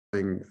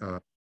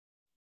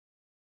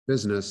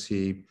business,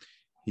 he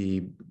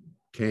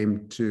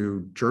came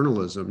to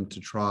journalism to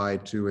try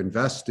to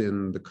invest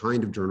in the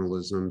kind of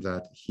journalism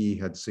that he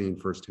had seen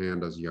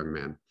firsthand as a young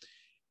man.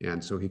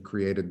 And so he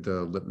created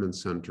the Lipman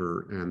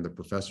Center and the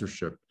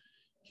professorship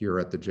here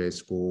at the J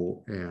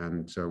School.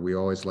 And we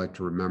always like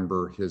to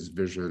remember his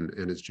vision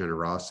and his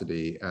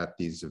generosity at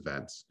these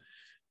events.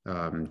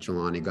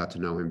 Jelani got to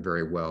know him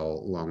very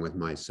well, along with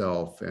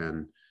myself.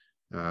 And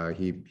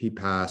he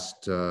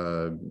passed,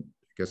 I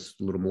guess,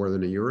 a little more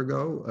than a year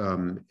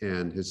ago.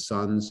 And his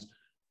sons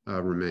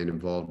remain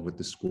involved with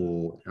the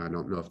school. I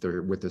don't know if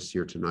they're with us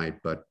here tonight,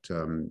 but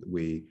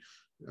we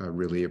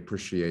really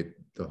appreciate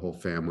the whole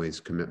family's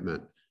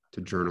commitment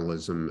to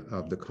journalism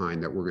of the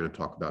kind that we're going to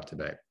talk about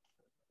today.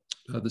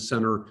 The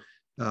center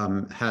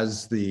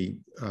has the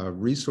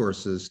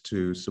resources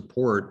to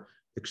support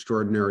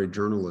extraordinary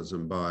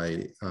journalism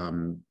by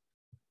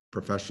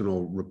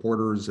professional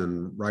reporters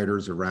and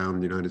writers around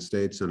the United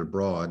States and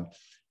abroad.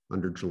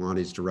 Under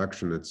Jelani's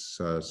direction, it's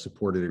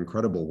supported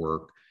incredible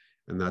work.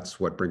 And that's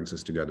what brings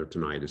us together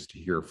tonight, is to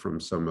hear from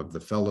some of the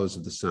fellows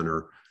of the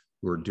center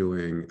who are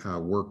doing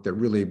work that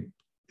really,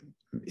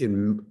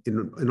 in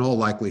all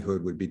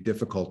likelihood, would be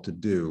difficult to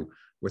do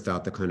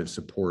without the kind of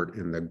support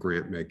and the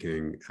grant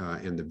making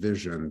and the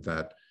vision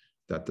that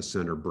the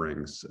center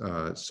brings.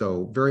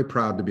 So very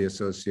proud to be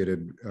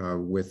associated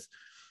with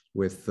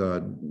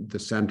the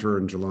center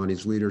and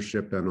Jelani's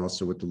leadership, and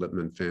also with the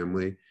Lipman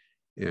family.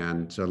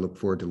 And I look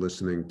forward to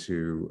listening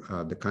to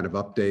the kind of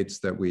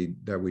updates that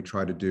we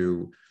try to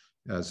do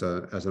as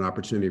an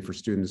opportunity for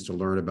students to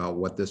learn about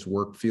what this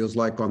work feels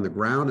like on the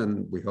ground,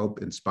 and we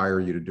hope inspire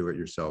you to do it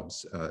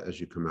yourselves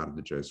as you come out of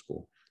the J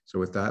School. So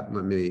with that,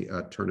 let me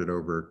turn it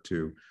over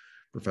to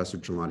Professor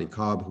Jelani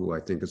Cobb, who I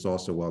think is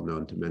also well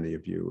known to many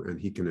of you, and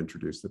he can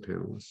introduce the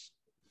panelists.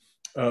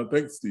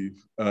 Thanks,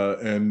 Steve.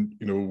 And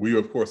we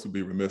of course would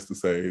be remiss to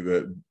say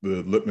that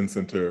the Lipman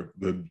Center,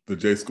 the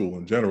J School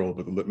in general,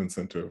 but the Lipman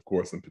Center, of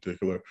course, in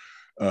particular,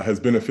 has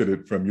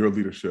benefited from your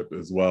leadership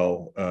as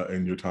well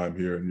in your time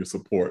here, and your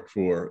support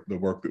for the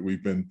work that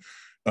we've been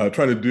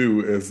trying to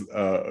do as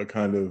a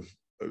kind of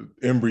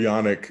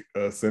embryonic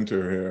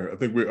center here. I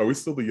think are we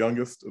still the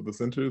youngest of the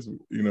centers,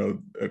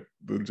 at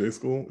the J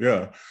School?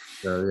 Yeah.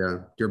 Yeah.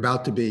 You're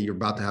about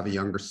to have a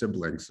younger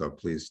sibling, so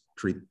please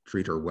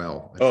treat her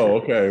well. Oh,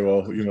 okay.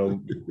 Well,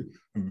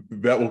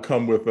 that will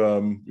come with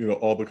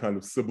all the kind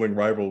of sibling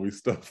rivalry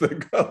stuff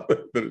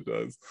that it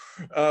does.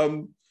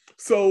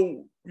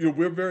 So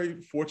we're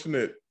very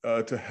fortunate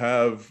to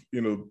have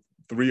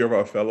three of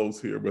our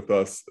fellows here with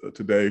us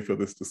today for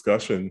this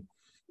discussion.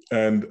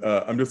 And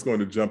I'm just going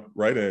to jump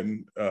right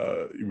in.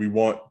 We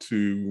want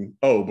to,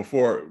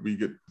 before we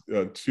get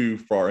too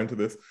far into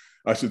this,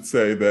 I should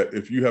say that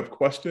if you have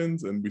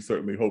questions, and we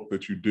certainly hope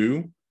that you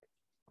do,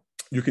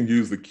 you can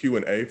use the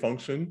Q&A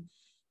function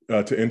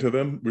to enter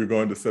them. We're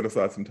going to set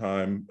aside some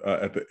time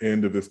at the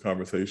end of this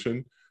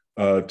conversation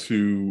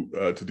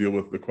to deal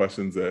with the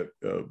questions that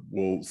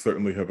will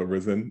certainly have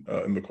arisen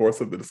in the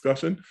course of the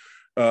discussion.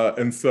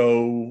 And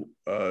so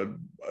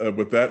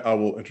with that, I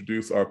will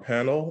introduce our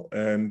panel,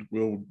 and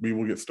we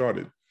will get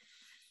started.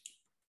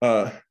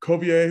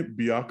 Kovie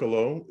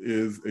Biakolo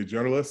is a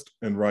journalist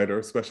and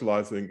writer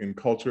specializing in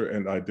culture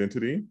and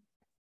identity.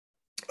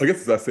 I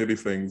guess as I say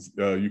these things,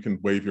 you can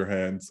wave your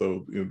hand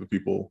so the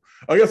people,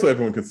 I guess so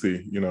everyone can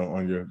see,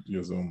 on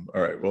your Zoom.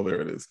 All right, well,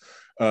 there it is.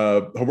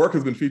 Her work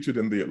has been featured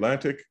in The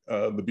Atlantic,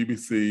 the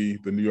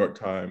BBC, the New York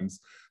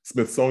Times,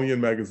 Smithsonian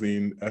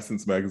Magazine,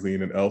 Essence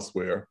Magazine, and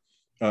elsewhere.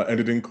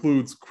 And it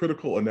includes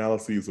critical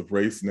analyses of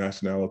race,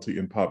 nationality,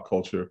 and pop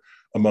culture,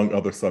 among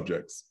other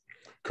subjects.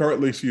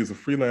 Currently, she is a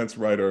freelance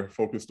writer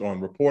focused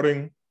on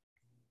reporting,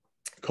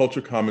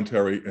 culture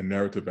commentary, and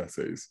narrative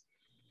essays.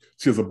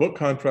 She has a book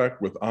contract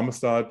with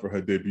Amistad for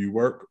her debut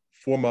work,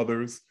 Four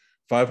Mothers,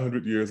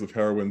 500 Years of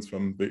Heroines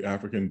from the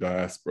African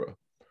Diaspora.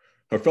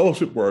 Her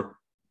fellowship work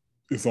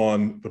is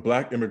on the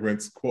Black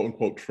immigrants'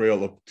 quote-unquote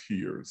trail of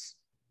tears.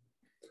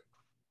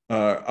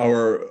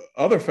 Our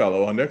other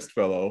fellow, our next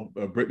fellow,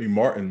 Brittney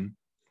Martin,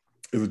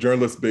 is a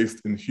journalist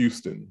based in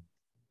Houston.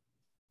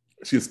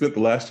 She has spent the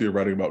last year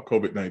writing about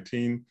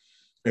COVID-19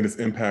 and its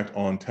impact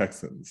on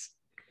Texans.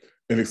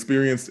 An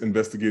experienced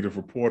investigative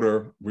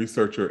reporter,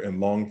 researcher, and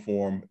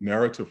long-form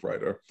narrative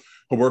writer,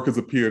 her work has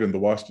appeared in the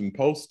Washington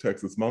Post,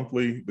 Texas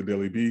Monthly, The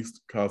Daily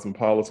Beast,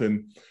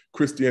 Cosmopolitan,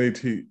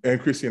 Christianity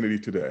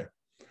Today,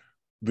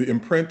 the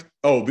Imprint,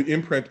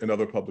 and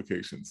other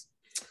publications.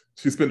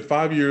 She spent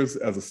 5 years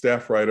as a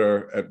staff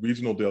writer at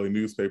regional daily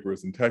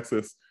newspapers in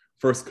Texas,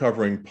 first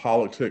covering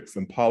politics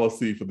and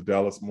policy for the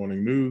Dallas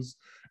Morning News,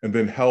 and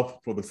then health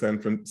for the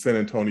San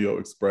Antonio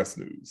Express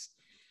News.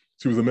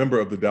 She was a member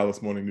of the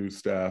Dallas Morning News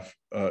staff,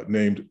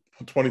 named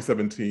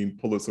 2017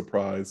 Pulitzer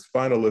Prize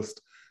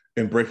finalist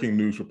in breaking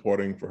news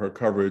reporting for her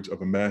coverage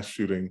of a mass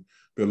shooting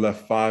that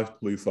left 5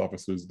 police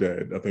officers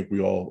dead. I think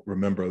we all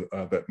remember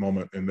that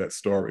moment in that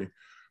story.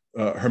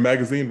 Her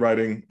magazine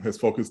writing has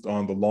focused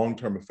on the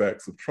long-term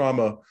effects of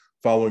trauma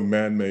following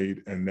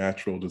man-made and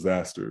natural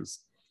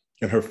disasters.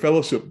 And her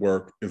fellowship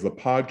work is a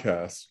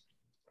podcast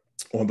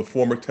on the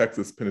former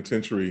Texas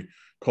penitentiary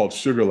called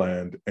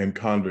Sugarland and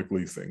convict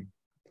leasing.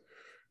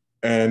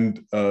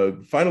 And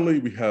finally,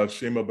 we have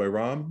Seyma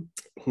Bayram,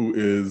 who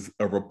is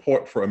a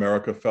Report for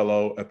America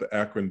Fellow at the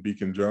Akron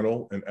Beacon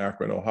Journal in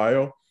Akron,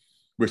 Ohio,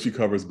 where she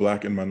covers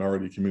Black and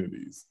minority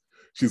communities.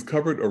 She's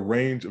covered a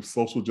range of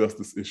social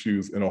justice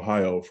issues in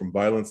Ohio, from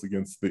violence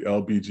against the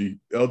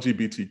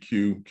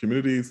LGBTQ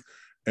communities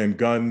and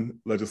gun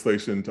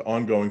legislation to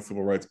ongoing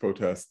civil rights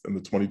protests in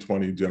the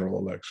 2020 general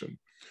election.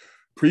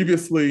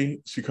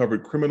 Previously, she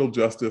covered criminal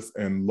justice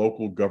and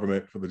local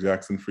government for the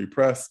Jackson Free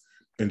Press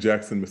in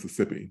Jackson,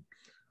 Mississippi.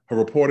 Her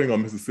reporting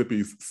on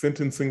Mississippi's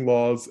sentencing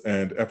laws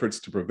and efforts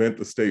to prevent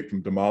the state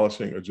from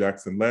demolishing a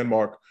Jackson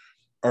landmark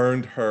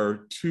earned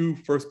her 2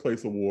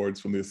 first-place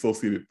awards from the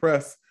Associated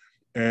Press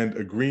and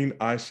a Green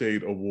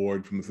Eyeshade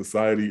Award from the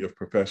Society of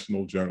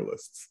Professional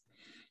Journalists.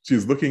 She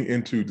is looking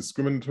into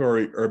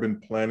discriminatory urban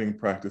planning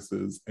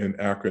practices in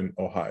Akron,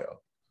 Ohio.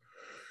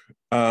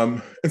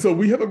 And so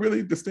we have a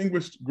really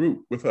distinguished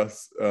group with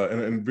us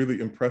and a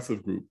really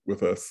impressive group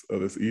with us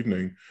this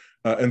evening.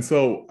 And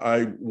so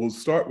I will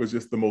start with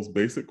just the most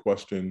basic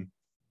question,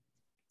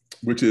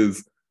 which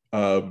is,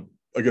 I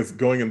guess,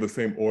 going in the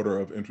same order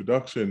of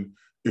introduction,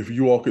 if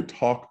you all could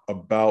talk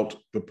about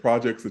the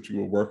projects that you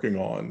were working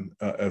on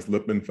as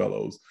Lipman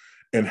Fellows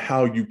and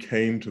how you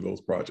came to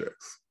those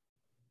projects.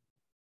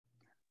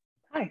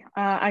 Hi,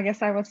 I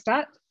guess I will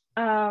start.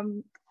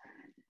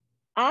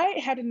 I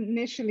had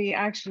initially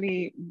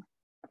actually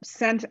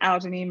sent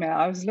out an email.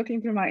 I was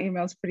looking through my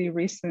emails pretty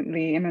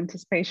recently in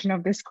anticipation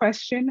of this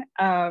question.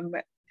 And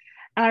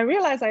I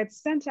realized I had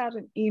sent out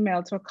an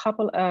email to a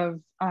couple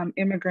of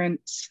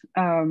immigrant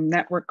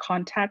network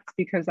contacts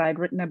because I had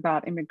written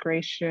about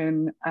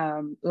immigration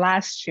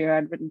last year.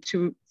 I'd written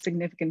 2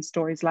 significant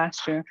stories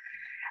last year.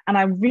 And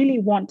I really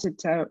wanted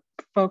to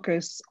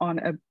focus on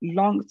a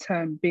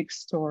long-term big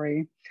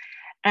story.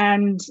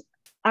 And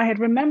I had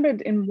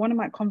remembered in one of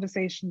my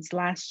conversations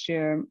last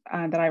year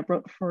that I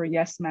wrote for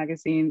Yes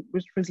magazine,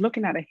 which was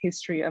looking at a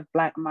history of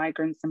Black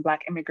migrants and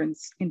Black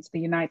immigrants into the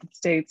United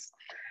States.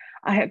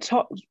 I had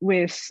talked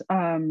with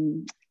I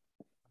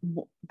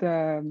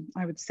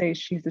would say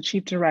she's the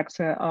chief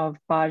director of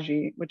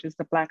BAJI, which is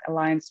the Black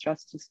Alliance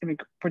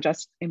for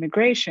Just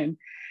Immigration.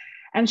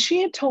 And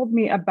she had told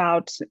me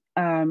about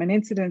an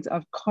incident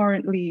of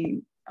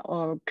currently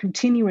or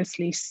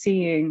continuously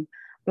seeing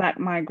Black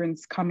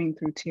migrants coming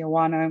through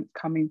Tijuana,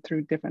 coming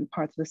through different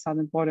parts of the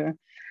southern border.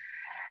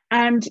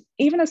 And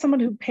even as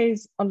someone who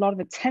pays a lot of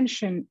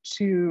attention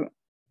to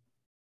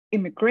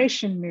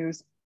immigration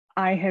news,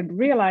 I had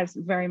realized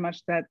very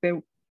much that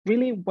there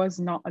really was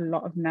not a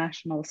lot of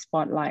national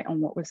spotlight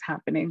on what was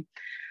happening.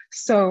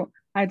 So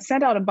I'd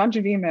sent out a bunch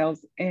of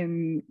emails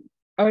in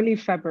early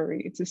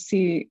February to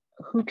see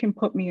who can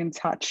put me in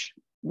touch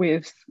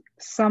with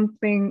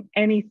something,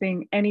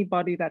 anything,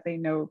 anybody that they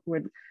know who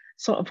would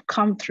sort of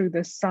come through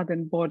the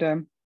southern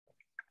border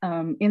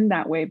in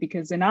that way,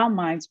 because in our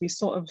minds, we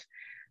sort of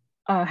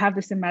have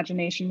this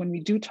imagination when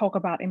we do talk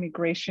about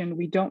immigration,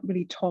 we don't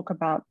really talk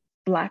about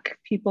Black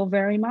people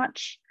very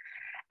much.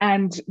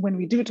 And when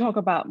we do talk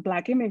about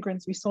Black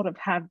immigrants, we sort of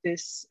have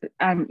this,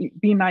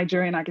 being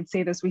Nigerian, I can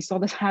say this, we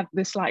sort of have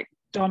this like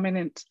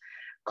dominant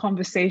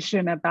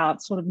conversation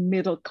about sort of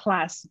middle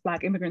class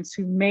Black immigrants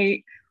who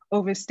may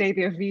overstay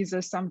their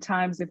visa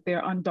sometimes if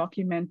they're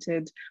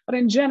undocumented. But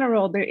in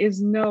general, there is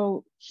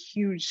no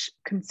huge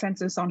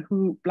consensus on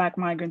who Black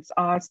migrants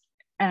are,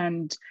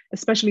 and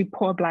especially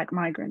poor Black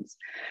migrants.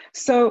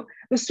 So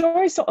the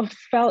story sort of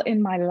fell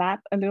in my lap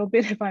a little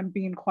bit, if I'm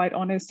being quite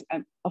honest.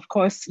 And of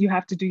course, you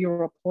have to do your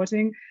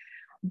reporting.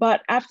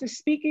 But after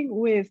speaking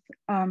with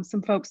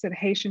some folks at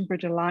Haitian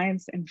Bridge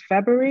Alliance in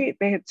February,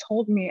 they had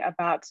told me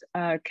about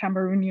a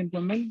Cameroonian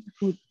woman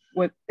who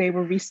they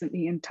were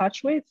recently in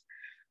touch with,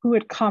 who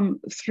had come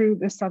through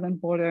the southern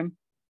border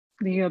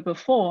the year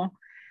before.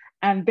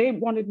 And they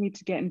wanted me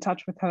to get in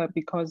touch with her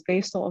because they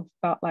sort of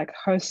felt like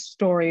her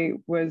story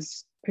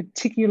was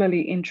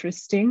particularly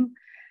interesting.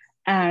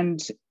 And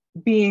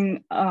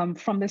being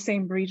from the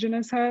same region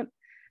as her,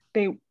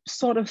 they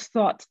sort of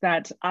thought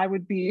that I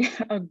would be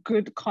a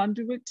good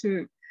conduit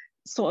to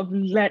sort of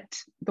let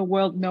the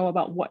world know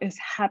about what is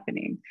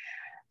happening.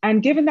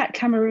 And given that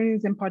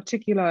Cameroonians in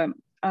particular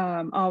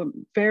are a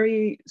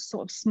very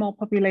sort of small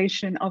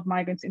population of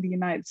migrants in the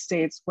United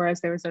States,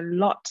 whereas there is a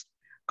lot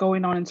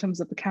going on in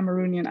terms of the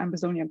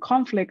Cameroonian-Ambazonian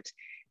conflict,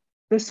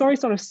 the story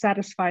sort of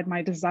satisfied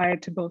my desire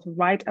to both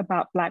write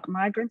about Black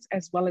migrants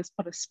as well as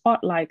put a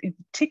spotlight in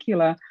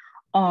particular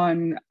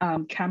on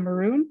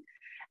Cameroon.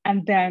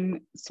 And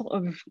then sort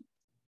of,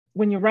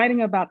 when you're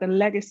writing about the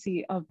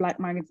legacy of Black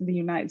migrants in the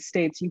United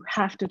States, you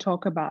have to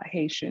talk about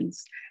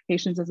Haitians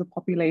as a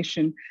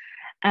population.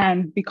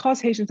 And because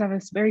Haitians have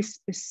a very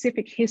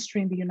specific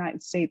history in the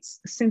United States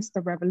since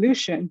the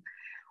revolution,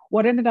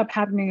 what ended up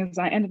happening is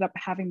I ended up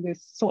having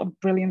this sort of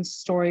brilliant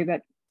story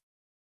that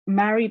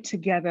married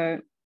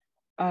together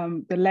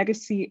the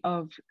legacy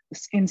of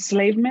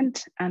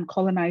enslavement and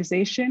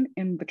colonization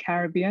in the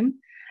Caribbean,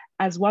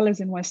 as well as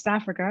in West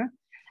Africa,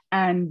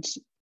 and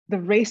the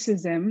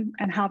racism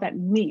and how that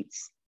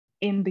meets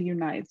in the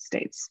United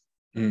States.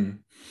 Mm.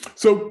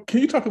 So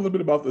can you talk a little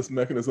bit about this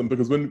mechanism?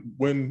 Because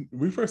when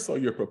we first saw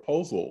your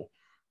proposal,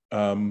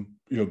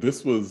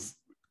 this was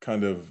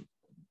kind of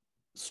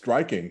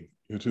striking,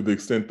 to the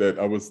extent that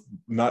I was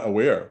not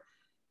aware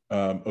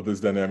of this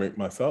dynamic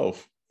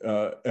myself.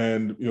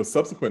 And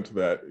subsequent to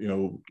that,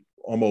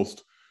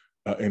 almost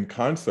in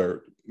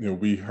concert,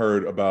 we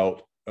heard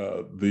about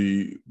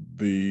the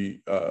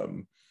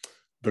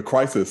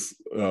crisis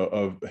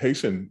of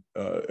Haitian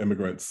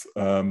immigrants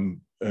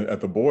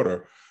at the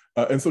border.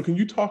 And so can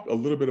you talk a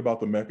little bit about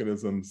the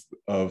mechanisms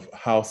of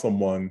how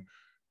someone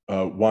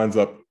winds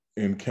up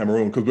in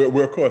Cameroon? Because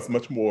we're of course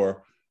much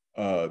more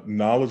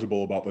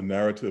knowledgeable about the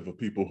narrative of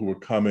people who are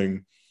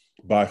coming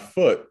by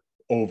foot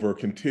over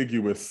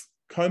contiguous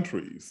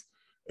countries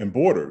and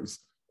borders.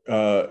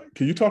 Can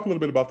you talk a little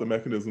bit about the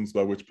mechanisms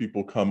by which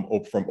people come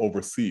from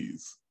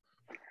overseas?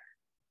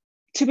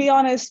 To be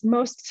honest,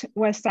 most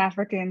West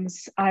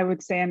Africans, I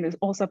would say, and this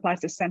also applies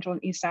to Central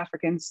and East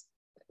Africans,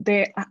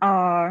 they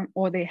are,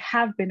 or they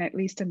have been, at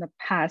least in the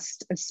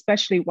past,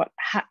 especially what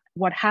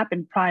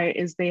happened prior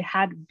is they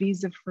had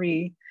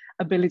visa-free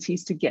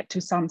abilities to get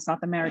to some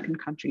South American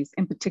countries,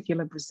 in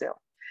particular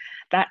Brazil.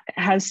 That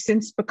has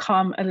since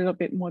become a little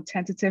bit more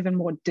tentative and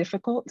more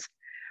difficult.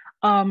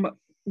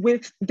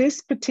 With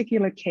this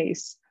particular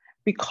case,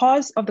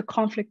 because of the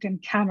conflict in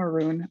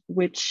Cameroon,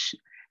 which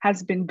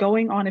has been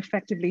going on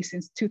effectively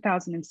since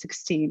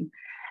 2016,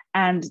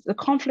 and the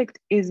conflict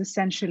is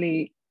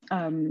essentially,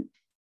 and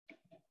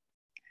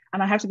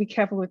I have to be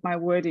careful with my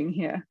wording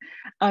here,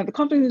 the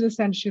conflict is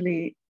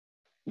essentially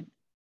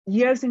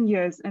years and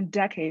years and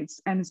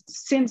decades, and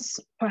since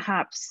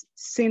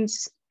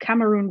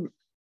Cameroon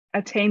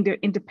attained their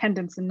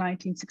independence in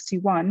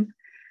 1961,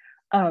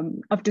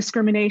 of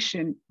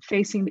discrimination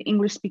facing the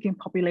English-speaking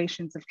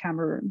populations of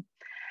Cameroon.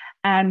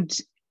 And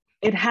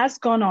it has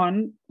gone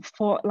on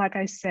for, like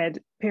I said,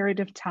 period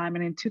of time.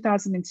 And in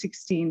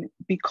 2016,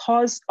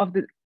 because of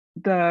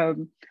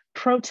the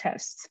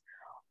protests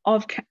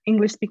of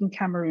English-speaking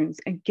Cameroons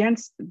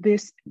against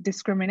this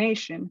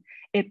discrimination,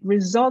 it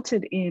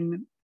resulted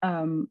in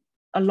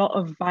a lot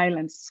of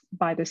violence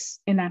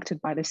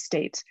enacted by the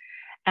state.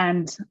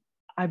 And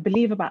I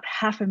believe about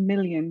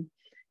 500,000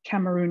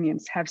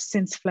 Cameroonians have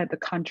since fled the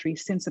country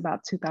since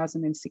about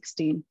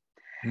 2016.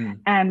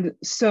 And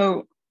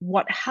so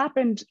what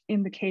happened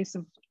in the case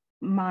of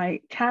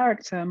my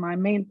character, my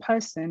main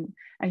person,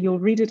 and you'll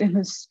read it in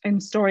the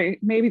story,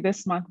 maybe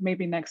this month,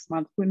 maybe next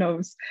month, who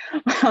knows?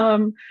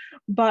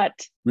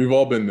 But we've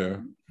all been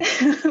there.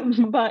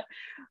 But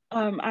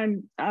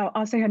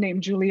I'll say her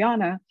name,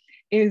 Juliana,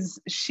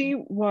 she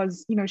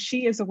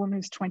is a woman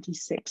who's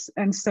 26.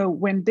 And so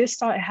when this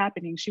started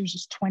happening, she was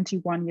just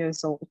 21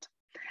 years old.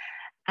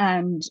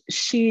 And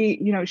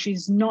she's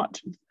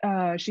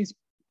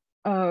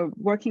a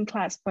working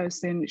class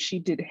person. She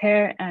did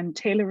hair and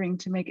tailoring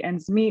to make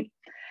ends meet.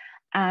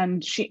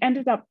 And she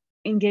ended up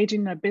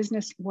engaging in a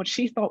business, what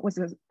she thought was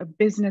a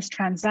business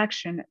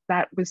transaction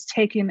that was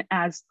taken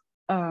as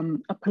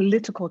a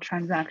political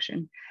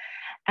transaction.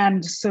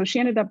 And so she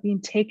ended up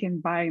being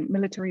taken by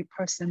military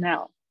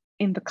personnel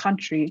in the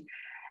country.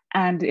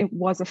 And it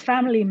was a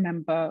family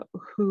member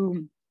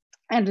who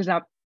ended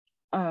up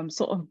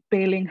sort of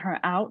bailing her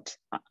out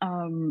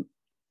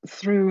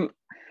through,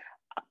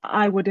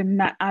 I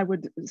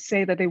would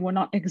say that they were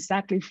not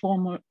exactly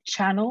formal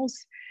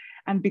channels.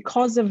 And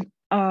because of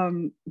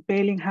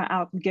bailing her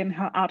out and getting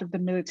her out of the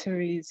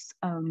military's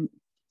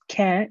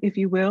care, if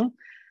you will,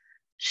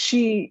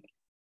 she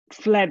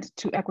fled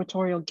to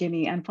Equatorial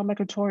Guinea. And from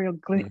Equatorial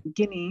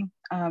Guinea,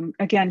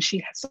 again,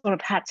 she sort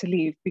of had to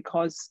leave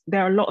because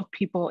there are a lot of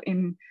people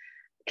in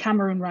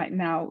Cameroon right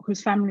now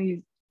whose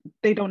families,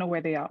 they don't know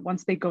where they are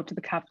once they go to the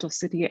capital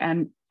city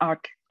and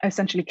are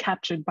essentially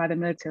captured by the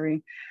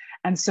military.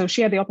 And so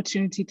she had the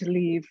opportunity to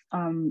leave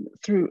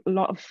through a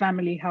lot of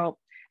family help.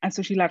 And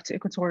so she left to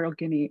Equatorial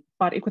Guinea.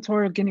 But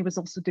Equatorial Guinea was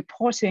also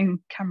deporting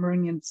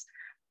Cameroonians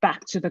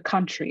back to the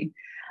country.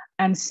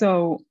 And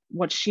so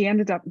what she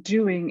ended up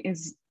doing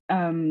is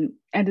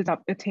ended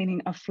up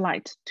attaining a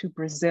flight to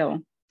Brazil.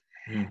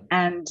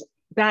 And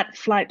that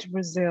flight to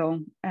Brazil,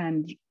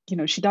 and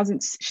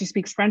she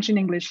speaks French and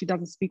English, she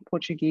doesn't speak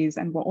Portuguese.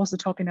 And we're also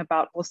talking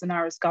about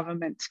Bolsonaro's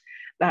government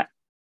that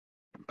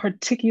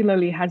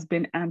particularly has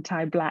been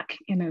anti-Black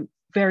in a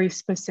very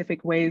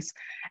specific ways.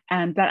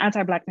 And that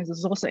anti-Blackness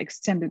is also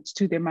extended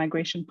to their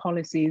migration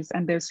policies.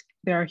 And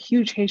there are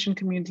huge Haitian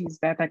communities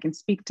there that can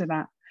speak to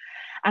that.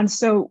 And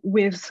so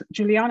with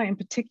Juliana in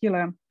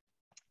particular,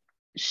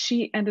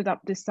 she ended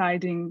up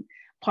deciding,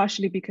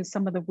 partially because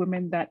some of the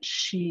women that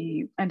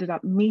she ended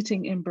up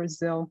meeting in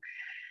Brazil,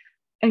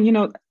 and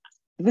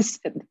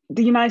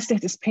the United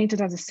States is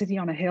painted as a city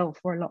on a hill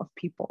for a lot of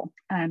people.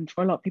 And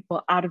for a lot of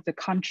people out of the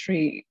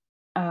country,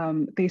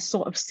 they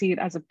sort of see it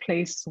as a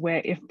place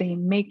where if they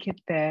make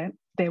it there,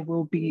 there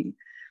will be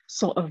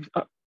sort of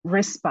a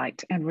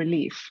respite and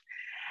relief.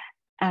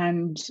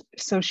 And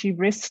so she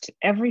risked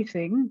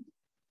everything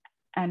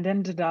and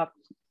ended up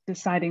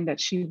deciding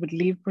that she would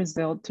leave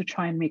Brazil to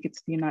try and make it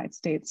to the United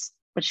States.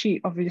 But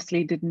she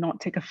obviously did not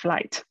take a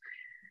flight.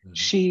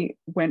 She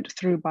went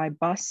through by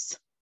bus,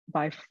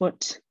 by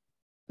foot,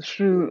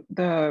 through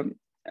the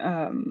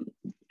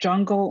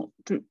jungle,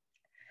 through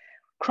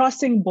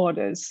crossing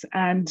borders.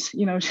 And,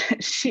 you know,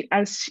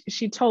 as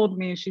she told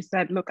me, she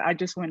said, look, I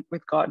just went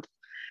with God.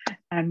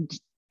 And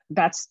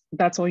that's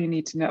all you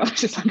need to know.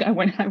 She's like, I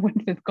went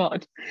with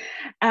God.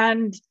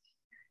 And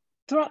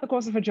throughout the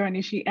course of her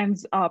journey, she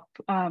ends up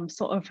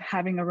sort of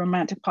having a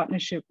romantic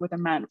partnership with a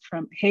man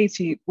from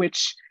Haiti,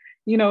 which,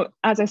 you know,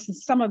 as I said,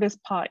 some of this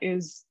part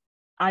is,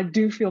 I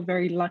do feel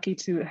very lucky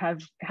to have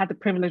had the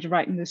privilege of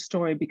writing this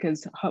story,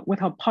 because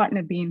with her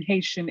partner being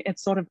Haitian, it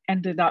sort of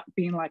ended up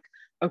being like,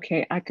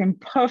 okay, I can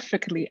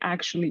perfectly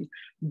actually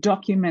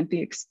document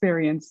the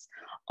experience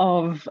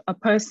of a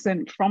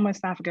person from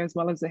West Africa, as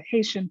well as a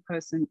Haitian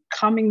person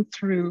coming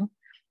through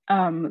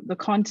the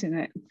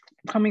continent,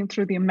 coming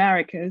through the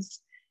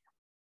Americas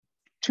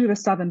to the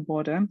southern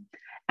border,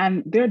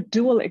 and their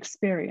dual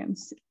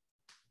experience.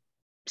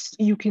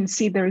 You can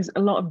see there is a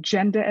lot of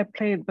gender at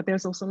play, but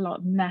there's also a lot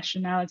of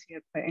nationality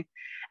at play.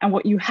 And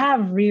what you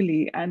have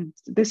really, and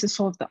this is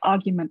sort of the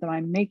argument that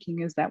I'm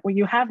making, is that what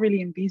you have really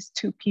in these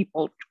two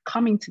people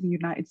coming to the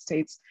United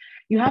States,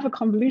 you have a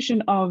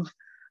convolution of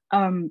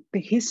the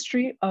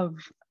history of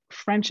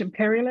French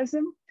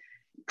imperialism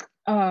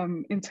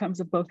in terms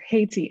of both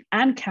Haiti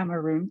and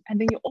Cameroon. And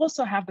then you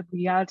also have the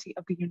reality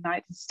of the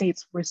United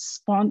States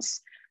response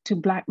to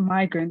Black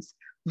migrants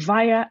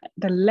via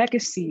the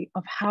legacy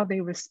of how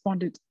they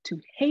responded to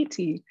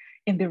Haiti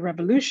in the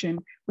revolution,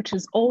 which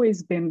has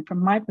always been,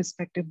 from my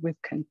perspective, with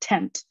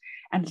contempt.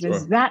 And it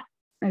is that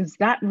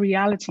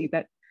reality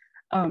that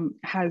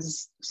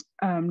has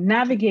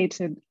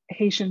navigated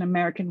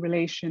Haitian-American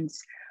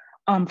relations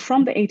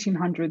from the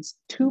 1800s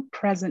to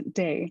present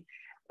day.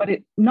 But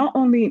it not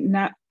only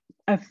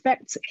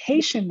affects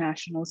Haitian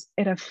nationals,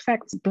 it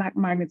affects Black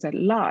migrants at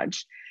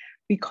large,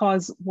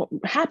 because what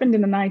happened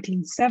in the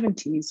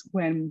 1970s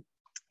when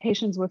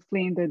Haitians were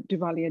fleeing the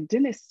Duvalier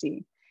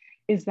dynasty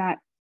is that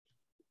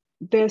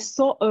there's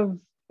sort of,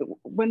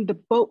 when the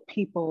boat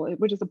people,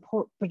 which is a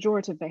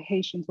pejorative that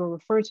Haitians were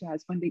referred to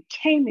as, when they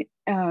came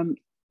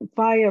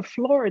via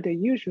Florida,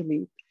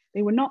 usually,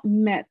 they were not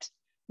met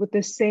with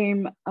the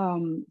same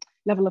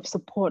level of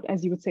support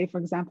as you would say, for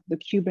example, the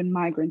Cuban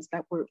migrants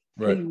that were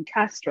fleeing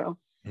Castro.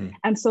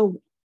 And so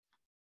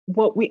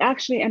what we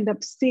actually end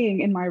up seeing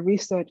in my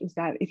research is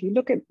that if you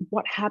look at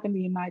what happened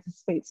in the United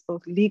States,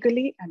 both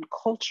legally and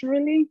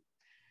culturally,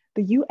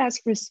 the US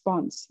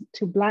response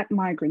to Black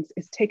migrants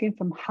is taken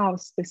from how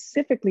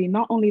specifically,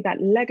 not only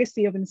that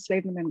legacy of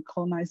enslavement and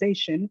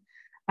colonization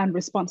and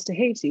response to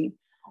Haiti,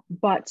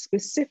 but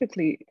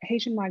specifically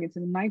Haitian migrants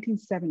in the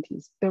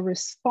 1970s, the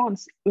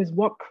response is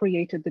what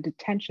created the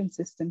detention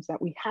systems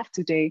that we have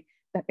today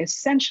that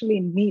essentially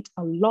meet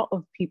a lot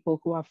of people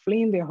who are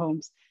fleeing their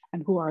homes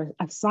and who are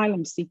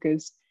asylum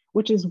seekers,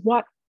 which is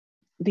what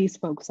these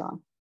folks are.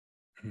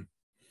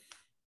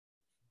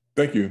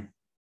 Thank you.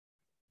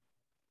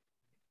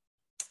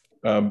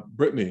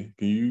 Brittney,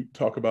 can you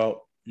talk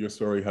about your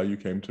story, how you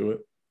came to it?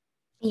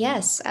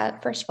 Yes.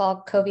 First of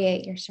all,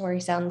 Kovie, your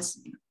story sounds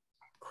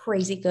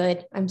crazy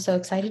good. I'm so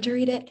excited to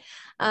read it.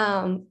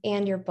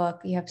 And your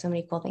book, you have so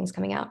many cool things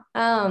coming out.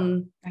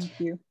 Thank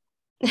you.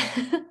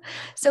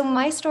 So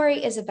my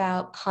story is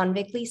about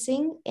convict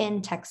leasing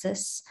in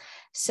Texas.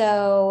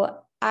 So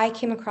I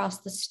came across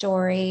the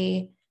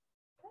story,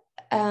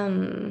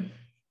 I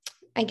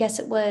guess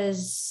it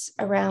was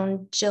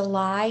around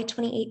July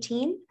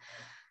 2018,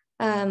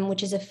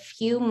 which is a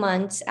few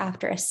months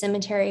after a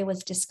cemetery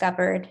was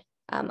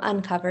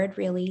uncovered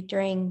really,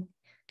 during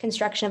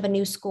construction of a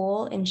new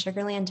school in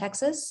Sugar Land,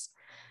 Texas.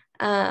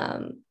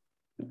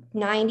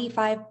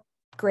 95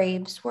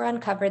 graves were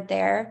uncovered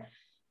there,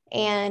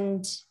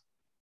 and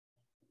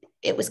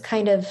it was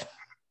kind of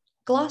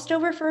glossed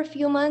over for a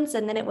few months,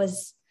 and then it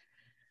was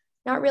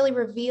not really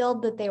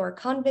revealed that they were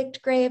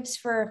convict graves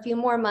for a few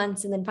more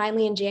months. And then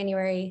finally in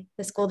January,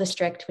 the school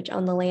district, which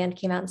owned the land,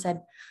 came out and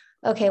said,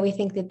 okay, we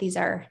think that these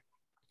are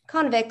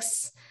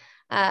convicts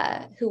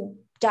who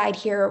died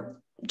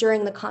here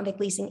during the convict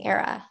leasing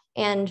era.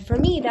 And for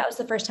me, that was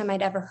the first time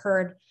I'd ever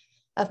heard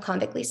of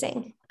convict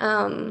leasing,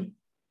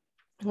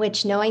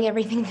 which, knowing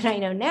everything that I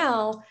know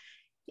now,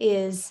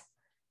 is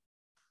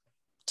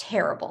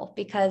terrible,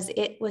 because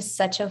it was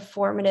such a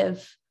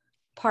formative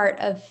part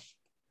of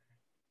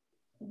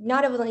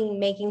not only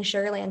making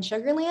Sugar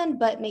Land,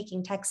 but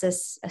making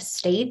Texas a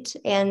state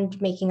and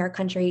making our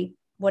country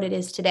what it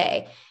is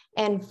today.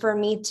 And for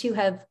me to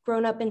have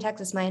grown up in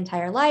Texas my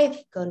entire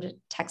life, going to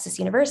Texas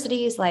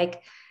universities,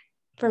 like,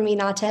 for me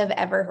not to have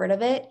ever heard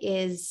of it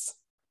is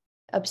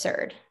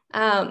absurd.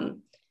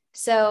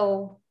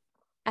 So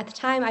at the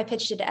time, I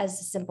pitched it as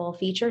a simple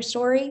feature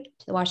story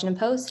to the Washington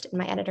Post, and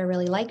my editor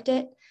really liked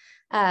it.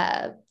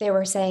 They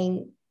were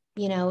saying,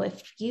 you know,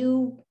 if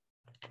you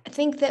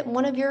think that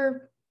one of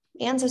your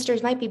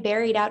ancestors might be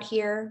buried out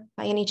here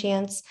by any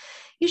chance,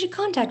 you should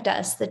contact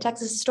us, the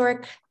Texas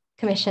Historic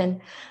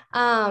Commission.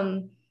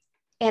 And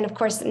of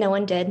course, no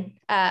one did.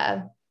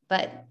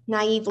 but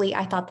naively,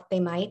 I thought that they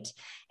might.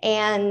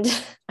 And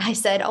I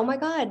said, oh my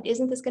God,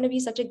 isn't this going to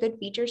be such a good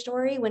feature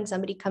story when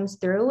somebody comes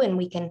through and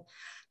we can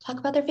talk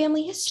about their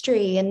family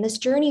history and this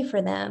journey for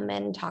them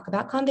and talk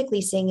about convict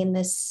leasing in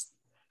this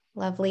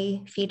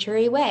lovely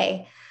featurey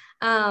way.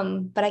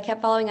 But I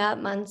kept following up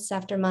months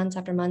after months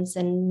after months,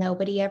 and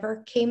nobody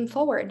ever came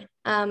forward.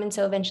 And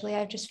so eventually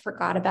I just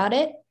forgot about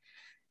it.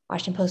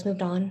 Washington Post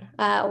moved on.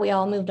 We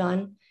all moved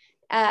on.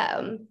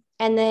 And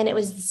then it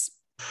was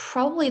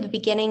probably the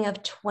beginning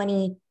of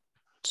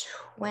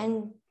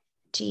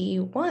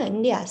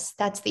 2021. Yes,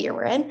 that's the year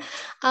we're in.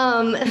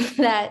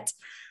 That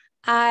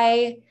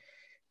I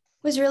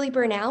was really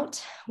burnt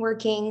out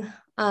working,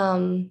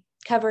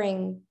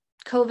 covering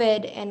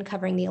COVID and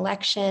covering the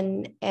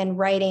election and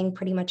writing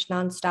pretty much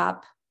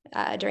nonstop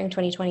during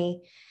 2020.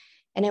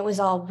 And it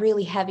was all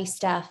really heavy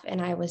stuff. And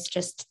I was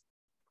just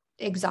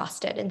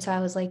exhausted. And so I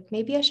was like,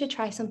 maybe I should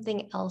try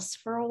something else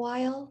for a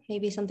while,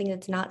 maybe something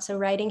that's not so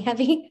writing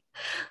heavy.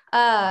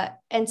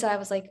 And so I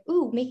was like,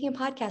 ooh, making a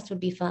podcast would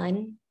be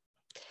fun.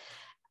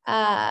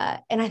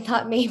 And I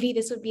thought maybe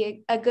this would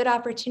be a good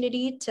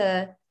opportunity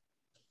to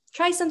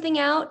try something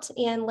out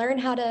and learn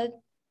how to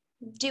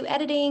do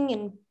editing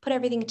and put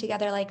everything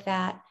together like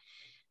that.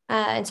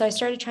 And so I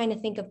started trying to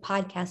think of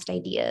podcast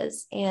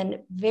ideas, and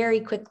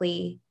very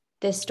quickly,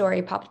 this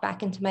story popped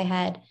back into my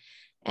head.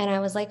 And I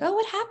was like, oh,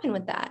 what happened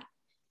with that?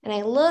 And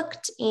I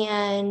looked,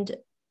 and,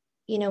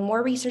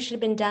 more research had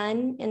been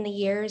done in the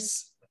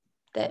years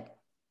that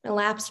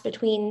elapsed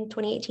between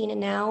 2018 and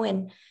now.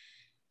 And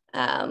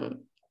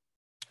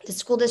the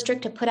school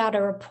district had put out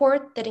a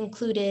report that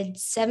included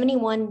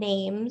 71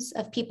 names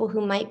of people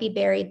who might be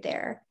buried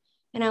there.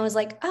 And I was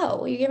like,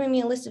 oh, you're giving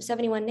me a list of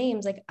 71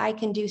 names. Like, I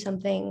can do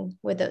something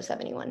with those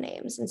 71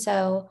 names. And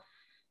so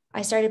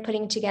I started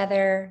putting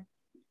together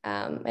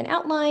an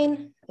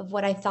outline of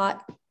what I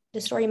thought the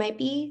story might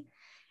be.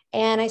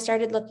 And I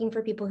started looking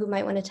for people who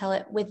might want to tell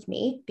it with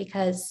me,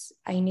 because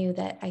I knew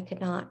that I could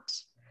not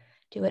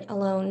do it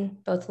alone,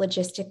 both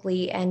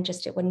logistically and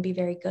just it wouldn't be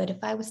very good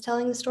if I was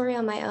telling the story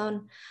on my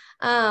own.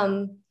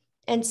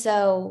 And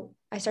so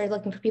I started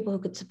looking for people who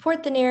could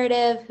support the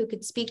narrative, who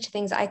could speak to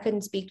things I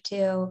couldn't speak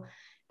to,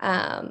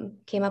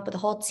 came up with a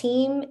whole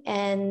team.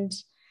 And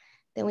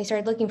then we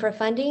started looking for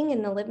funding,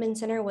 and the Lipman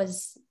Center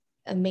was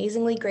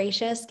amazingly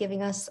gracious,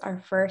 giving us our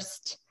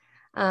first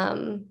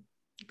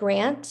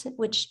grant,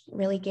 which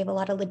really gave a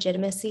lot of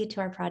legitimacy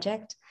to our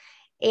project.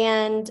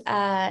 And,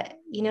 now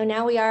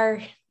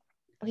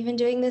we've been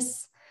doing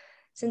this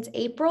since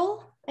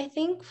April, I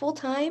think, full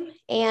time.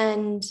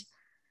 And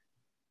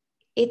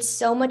it's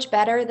so much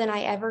better than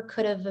I ever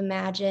could have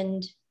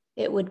imagined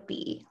it would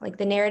be. Like,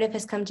 the narrative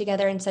has come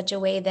together in such a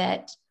way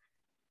that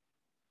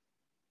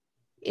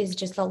is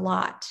just a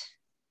lot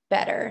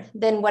better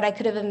than what I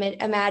could have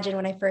imagined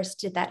when I first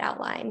did that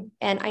outline.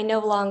 And I no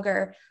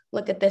longer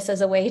look at this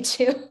as a way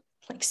to,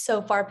 like,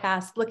 so far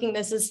past looking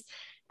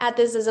at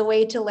this as a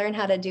way to learn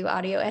how to do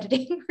audio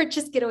editing or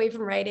just get away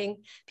from writing.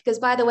 Because,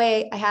 by the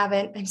way,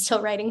 I'm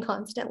still writing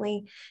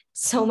constantly.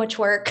 So much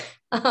work.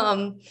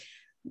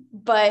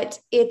 But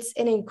it's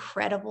an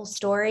incredible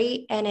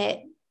story, and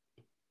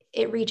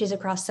it reaches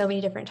across so many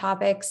different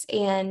topics,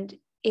 and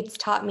it's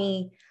taught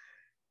me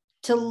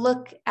to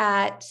look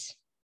at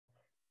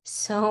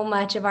so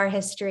much of our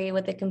history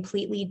with a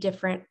completely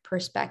different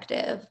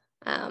perspective,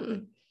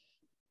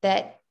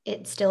 that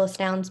it still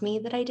astounds me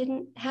that I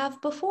didn't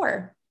have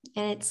before.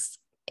 And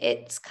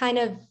it's kind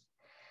of,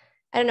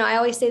 I don't know, I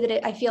always say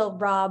that I feel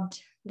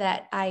robbed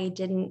that I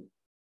didn't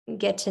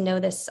get to know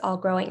this all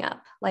growing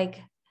up.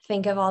 Like,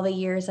 think of all the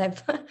years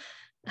I've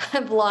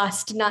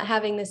lost not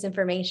having this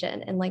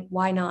information, and, like,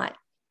 why not?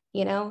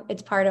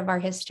 It's part of our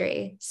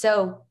history.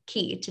 So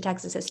key to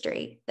Texas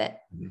history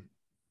that,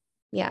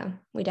 yeah,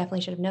 we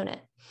definitely should have known it.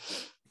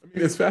 I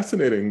mean, it's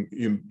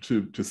fascinating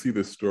to see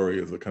this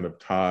story as a kind of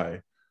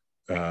tie,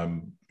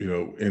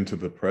 into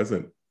the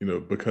present,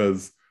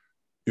 because,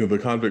 the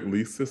convict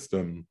lease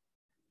system,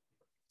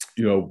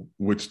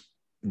 which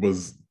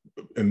was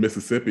in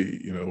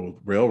Mississippi,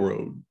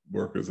 railroad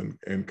workers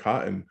and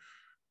cotton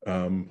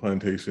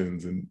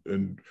plantations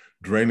and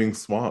draining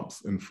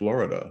swamps in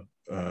Florida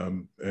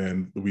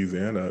and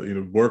Louisiana,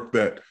 work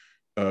that,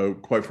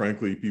 quite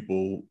frankly,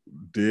 people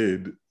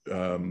did,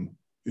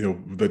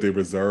 that they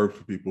reserved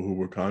for people who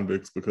were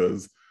convicts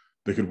because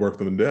they could work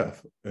them to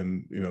death,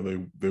 and,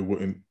 they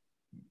wouldn't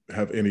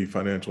have any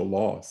financial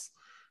loss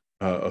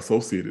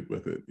associated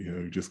with it.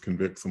 You just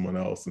convict someone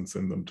else and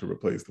send them to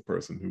replace the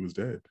person who was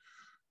dead.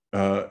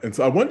 And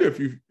so I wonder if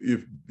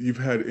you've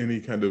had any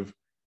kind of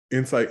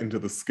insight into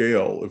the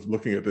scale of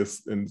looking at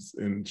this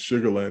in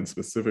Sugar Land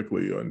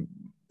specifically, and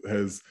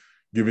has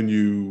given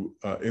you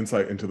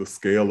insight into the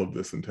scale of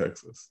this in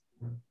Texas.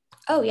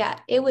 Oh yeah,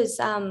 it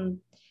was,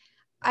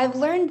 I've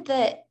learned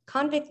that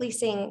convict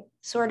leasing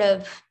sort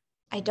of,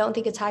 I don't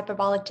think it's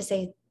hyperbolic to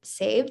say,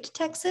 saved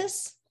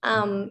Texas.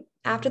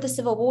 After the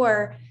Civil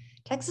War,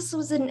 Texas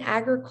was an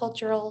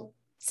agricultural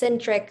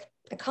centric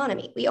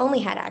economy. We only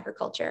had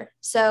agriculture.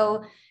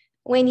 So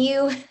when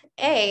you,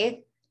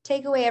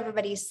 take away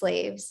everybody's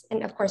slaves,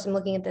 and of course I'm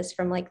looking at this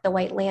from like the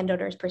white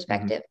landowner's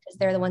perspective because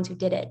they're the ones who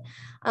did it.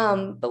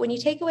 But when you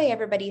take away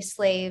everybody's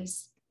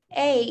slaves,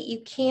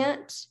 you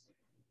can't,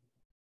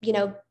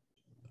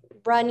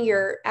 run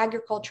your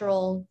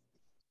agricultural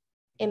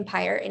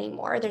empire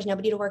anymore. There's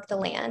nobody to work the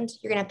land.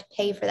 You're gonna have to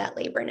pay for that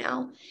labor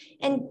now.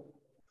 And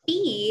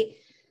B,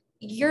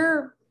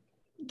 your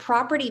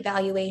property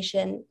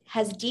valuation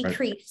has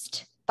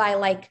decreased by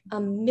like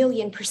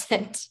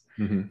 1,000,000%.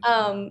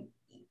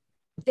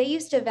 They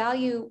used to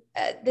value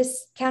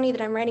this county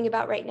that I'm writing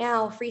about right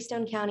now,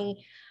 Freestone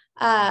County,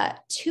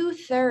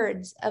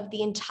 2/3 of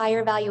the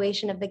entire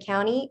valuation of the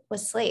county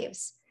was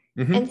slaves.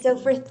 And so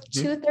for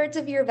 2/3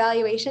 of your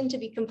valuation to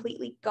be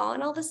completely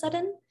gone all of a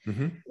sudden,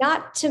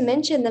 not to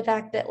mention the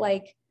fact that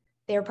like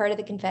they were part of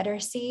the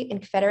Confederacy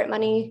and Confederate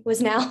money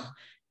was now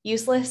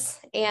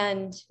useless,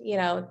 and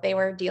they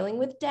were dealing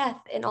with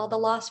death and all the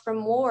loss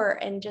from war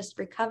and just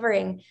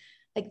recovering,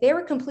 like they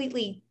were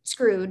completely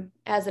screwed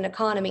as an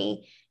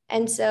economy.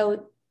 And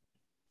so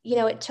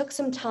it took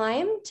some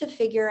time to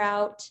figure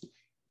out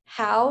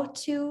how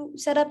to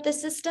set up the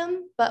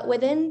system, but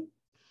within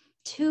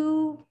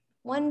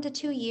 1 to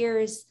 2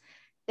 years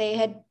they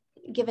had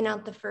given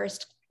out the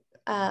first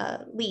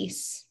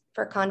lease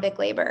for convict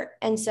labor.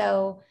 And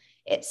so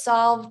it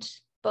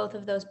solved both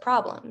of those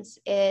problems.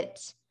 It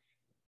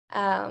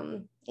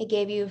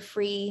gave you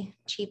free,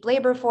 cheap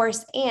labor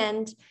force,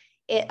 and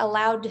it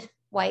allowed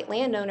white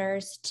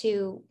landowners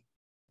to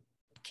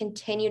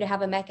continue to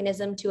have a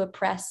mechanism to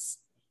oppress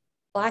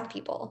Black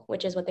people,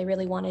 which is what they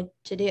really wanted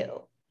to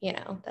do.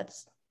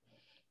 That's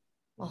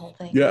the whole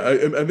thing. Yeah,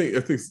 I think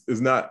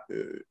it's not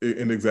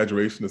an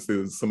exaggeration to say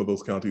that some of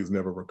those counties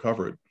never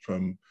recovered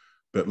from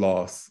that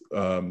loss.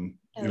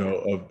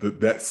 Of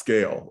that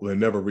scale. They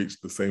never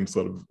reached the same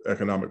sort of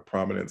economic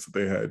prominence that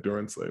they had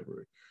during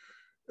slavery.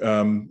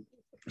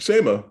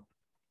 Seyma,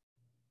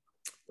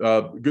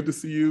 good to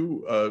see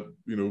you.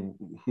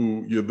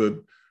 Who you're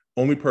the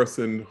only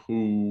person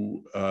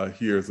who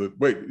hears it.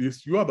 Wait,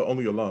 you are the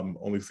only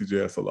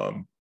CJS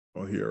alum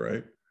on here,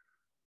 right?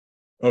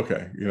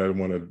 Okay, I didn't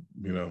want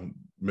to,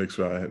 make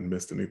sure I hadn't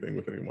missed anything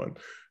with anyone.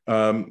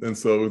 And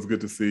so it's good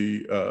to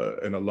see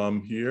an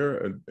alum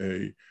here,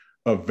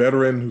 a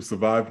veteran who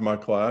survived my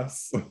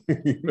class.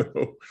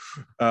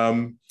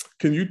 Can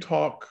you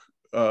talk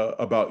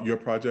about your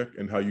project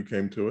and how you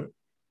came to it?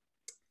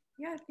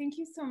 Yeah, thank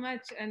you so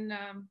much. And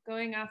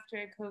going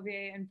after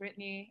Kovie and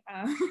Brittney,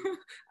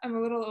 I'm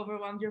a little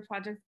overwhelmed. Your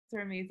projects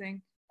are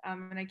amazing,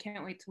 and I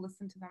can't wait to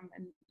listen to them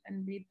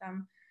and read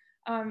them.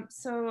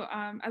 So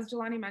as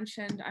Jelani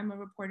mentioned, I'm a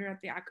reporter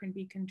at the Akron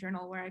Beacon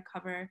Journal, where I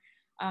cover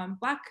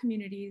Black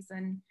communities.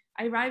 And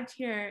I arrived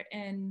here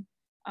in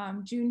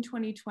June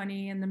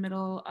 2020 in the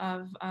middle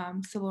of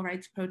civil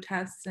rights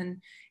protests.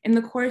 And in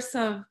the course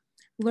of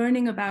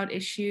learning about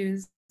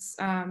issues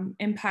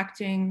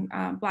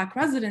impacting Black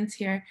residents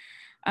here,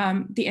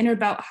 the Inner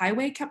Belt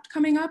Highway kept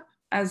coming up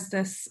as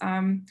this,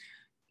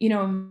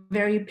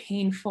 very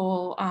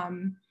painful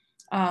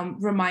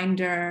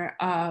reminder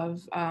of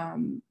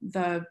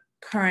the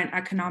current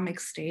economic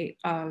state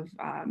of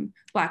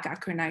Black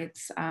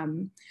Akronites.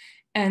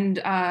 And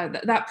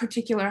that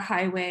particular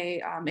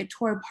highway, it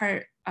tore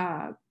apart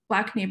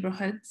Black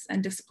neighborhoods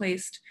and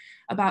displaced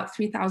about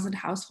 3,000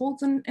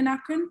 households in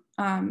Akron,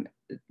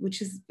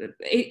 which is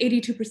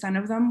 82%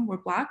 of them were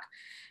Black.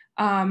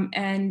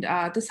 And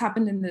this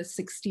happened in the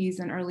 60s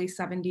and early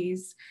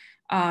 70s,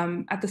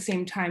 at the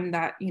same time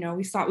that,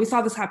 we saw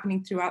this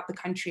happening throughout the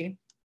country.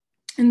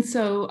 And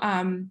so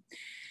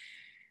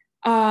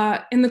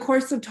in the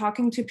course of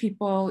talking to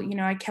people,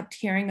 I kept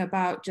hearing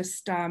about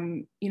just,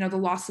 the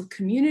loss of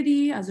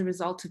community as a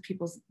result of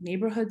people's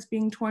neighborhoods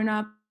being torn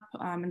up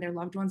and their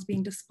loved ones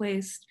being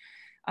displaced.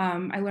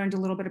 I learned a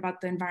little bit about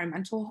the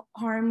environmental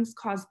harms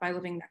caused by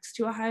living next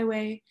to a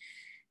highway.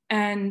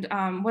 And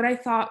what I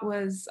thought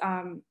was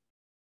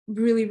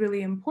really,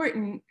 really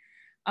important,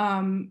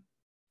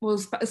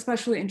 was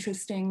especially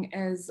interesting,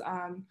 is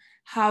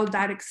how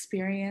that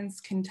experience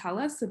can tell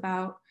us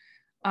about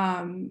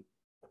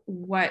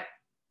what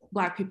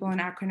Black people in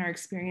Akron are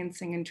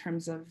experiencing in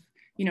terms of,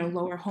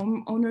 lower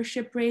home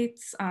ownership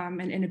rates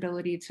and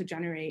inability to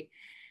generate,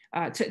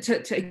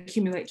 to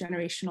accumulate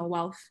generational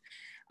wealth.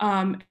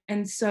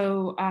 And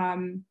so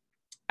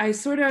I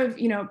sort of,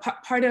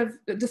 part of,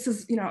 this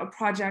is, a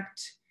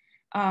project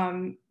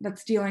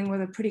that's dealing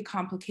with a pretty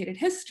complicated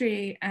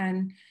history.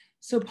 And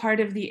so part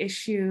of the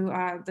issue,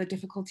 the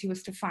difficulty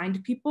was to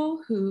find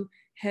people who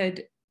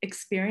had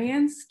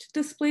experienced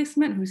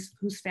displacement,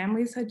 whose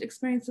families had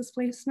experienced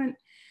displacement,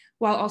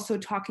 while also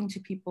talking to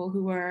people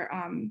who were,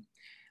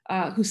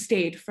 who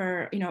stayed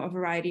for, a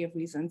variety of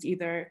reasons.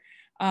 Either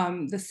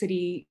the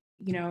city,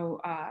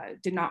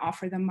 did not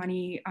offer them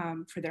money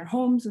for their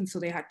homes, and so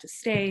they had to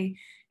stay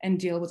and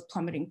deal with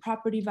plummeting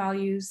property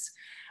values.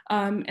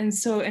 And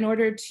so in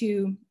order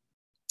to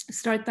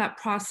start that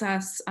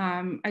process,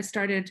 I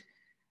started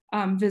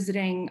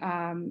visiting,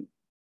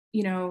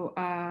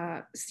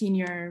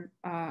 senior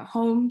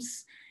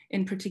homes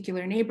in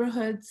particular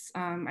neighborhoods.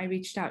 I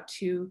reached out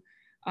to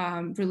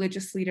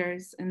religious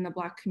leaders in the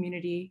Black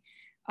community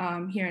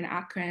here in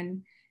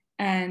Akron.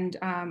 And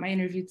I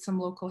interviewed some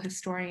local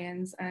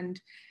historians. And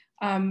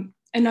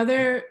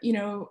another,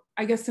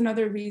 I guess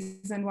another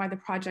reason why the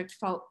project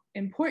felt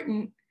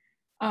important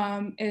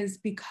is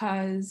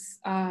because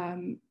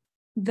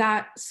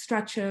that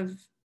stretch of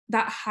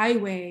that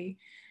highway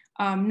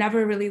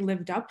never really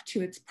lived up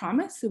to its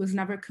promise. It was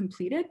never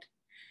completed.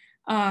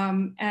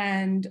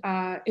 And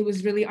it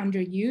was really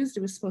underused.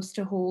 It was supposed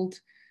to hold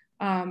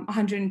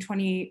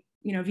 120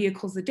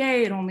 vehicles a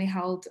day. It only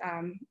held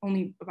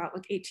only about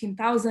like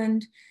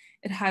 18,000.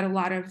 It had a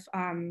lot of,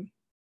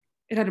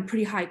 it had a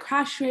pretty high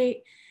crash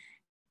rate.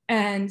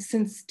 And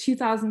since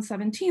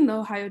 2017, the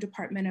Ohio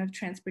Department of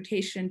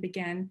Transportation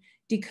began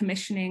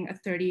decommissioning a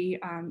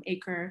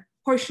 30-acre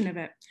portion of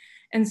it.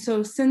 And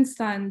so since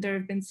then, there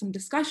have been some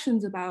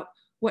discussions about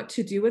what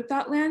to do with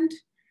that land.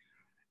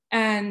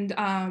 And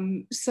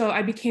so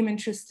I became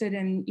interested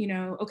in,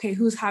 okay,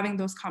 who's having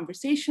those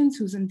conversations,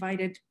 who's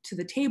invited to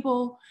the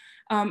table.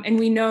 And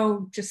we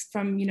know just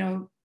from,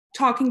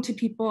 talking to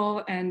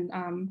people and,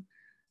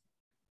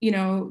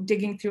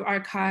 digging through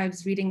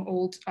archives, reading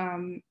old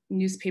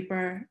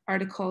newspaper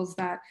articles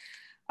that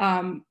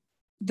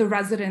the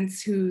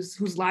residents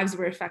whose lives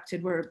were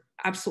affected were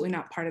absolutely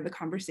not part of the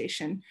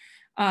conversation.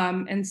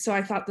 And so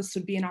I thought this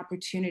would be an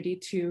opportunity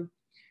to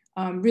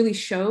really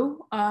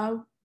show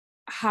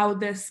how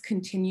this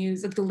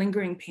continues, like the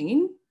lingering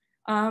pain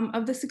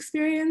of this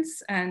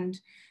experience, and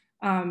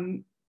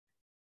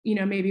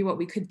maybe what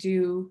we could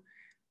do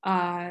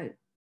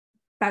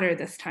better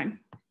this time.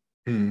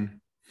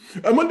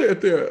 I wonder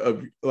if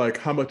there, like,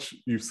 how much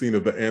you've seen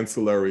of the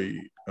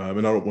ancillary, and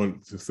I don't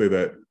want to say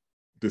that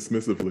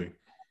dismissively,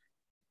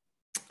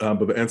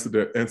 but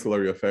the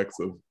ancillary effects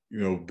of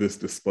this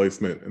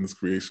displacement and this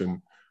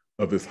creation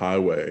of this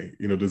highway.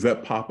 Does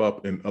that pop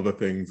up in other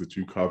things that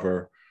you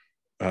cover?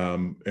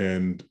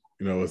 And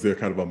is there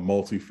kind of a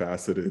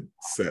multifaceted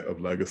set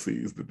of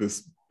legacies that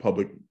this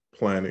public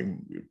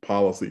planning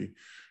policy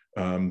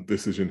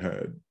decision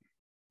had?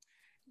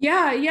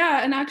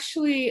 Yeah, and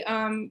actually,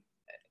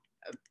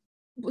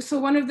 so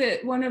one of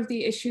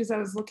the issues I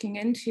was looking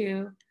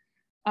into,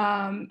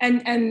 and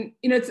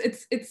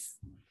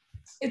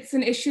it's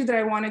an issue that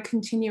I want to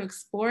continue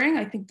exploring.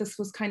 I think this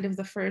was kind of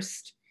the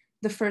first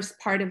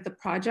part of the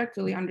project,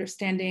 really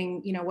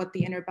understanding what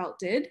the Inner Belt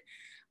did.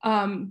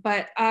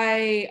 But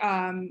I,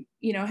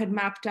 had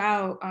mapped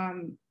out,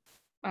 gun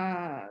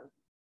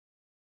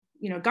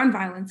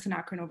violence in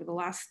Akron over the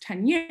last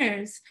 10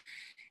 years,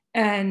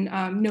 and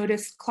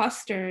noticed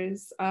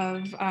clusters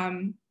of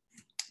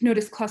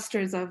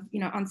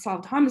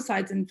unsolved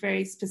homicides in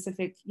very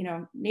specific,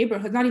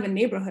 neighborhoods, not even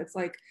neighborhoods,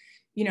 like,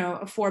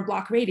 a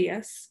 4-block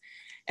radius.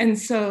 And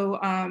so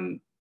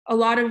a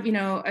lot of,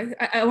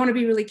 I want to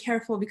be really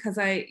careful because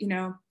I,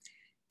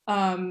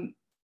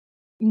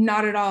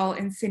 not at all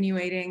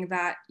insinuating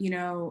that,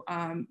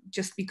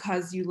 just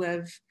because you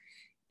live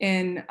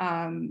in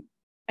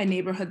a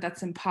neighborhood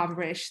that's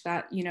impoverished,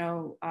 that,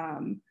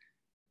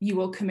 you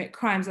will commit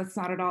crimes. That's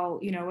not at all,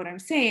 what I'm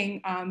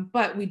saying.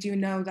 But we do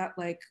know that,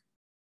 like,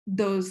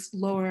 those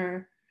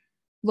lower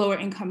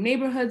income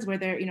neighborhoods where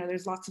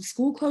there's lots of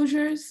school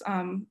closures.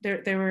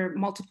 There were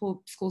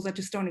multiple schools that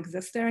just don't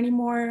exist there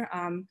anymore.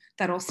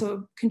 That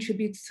also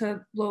contributes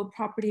to low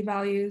property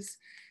values.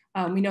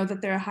 We know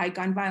that there are high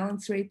gun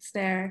violence rates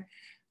there.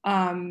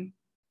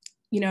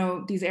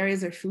 These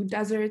areas are food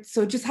deserts.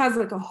 So it just has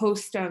like a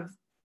host of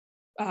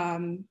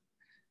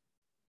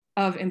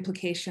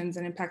implications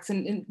and impacts.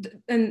 And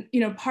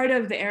part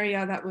of the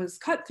area that was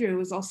cut through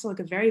was also like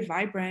a very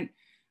vibrant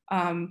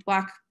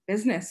Black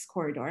business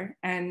corridor,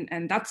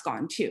 and that's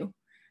gone too.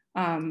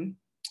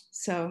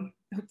 So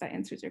I hope that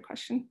answers your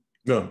question.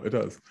 No, it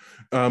does.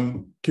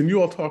 Can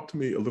you all talk to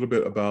me a little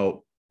bit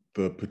about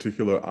the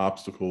particular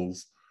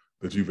obstacles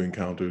that you've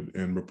encountered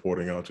in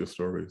reporting out your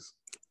stories?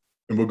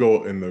 And we'll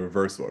go in the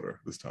reverse order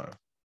this time.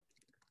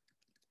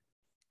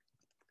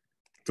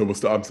 So we'll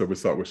start with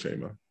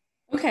Seyma.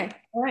 Okay,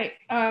 all right.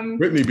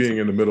 Brittney being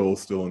in the middle,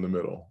 still in the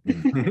middle.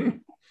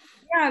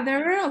 Yeah, there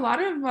were a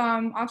lot of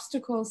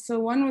obstacles. So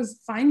one was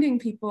finding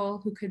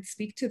people who could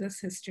speak to this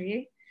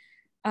history.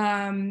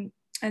 And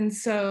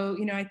so,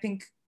 I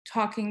think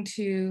talking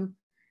to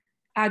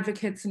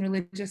advocates and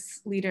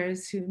religious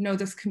leaders who know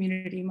this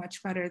community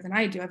much better than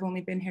I do. I've only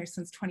been here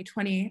since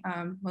 2020,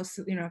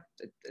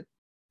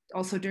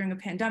 also during a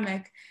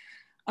pandemic.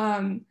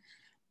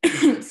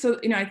 So,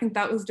 I think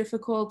that was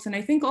difficult. And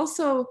I think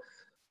also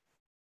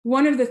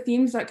one of the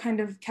themes that kind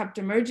of kept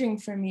emerging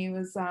for me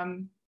was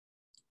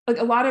like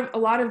a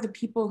lot of the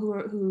people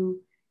who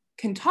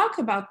can talk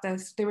about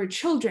this, they were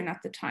children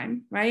at the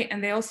time, right?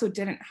 And they also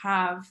didn't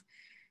have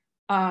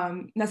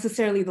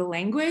necessarily the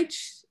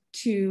language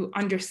to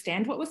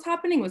understand what was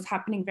happening. It was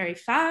happening very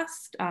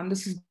fast.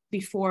 This was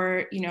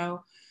before,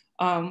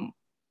 I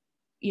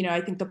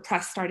think the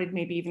press started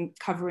maybe even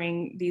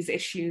covering these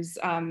issues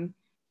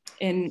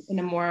in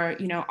a more,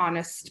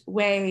 honest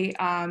way.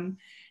 And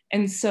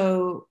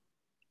so,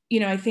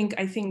 I think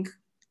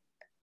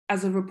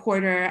as a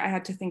reporter, I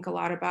had to think a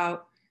lot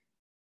about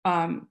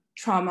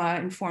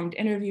trauma-informed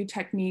interview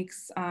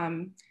techniques.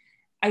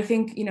 I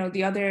think,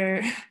 the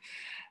other,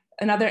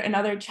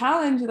 another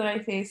challenge that I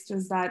faced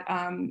was that,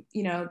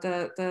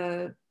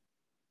 the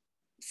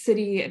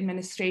city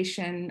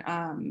administration,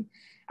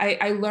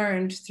 I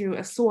learned through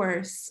a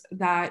source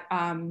that,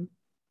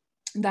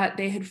 that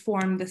they had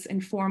formed this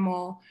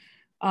informal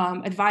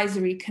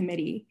advisory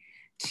committee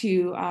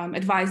to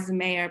advise the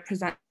mayor,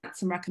 present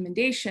some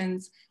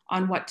recommendations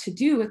on what to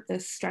do with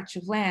this stretch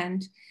of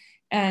land.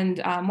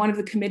 And one of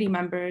the committee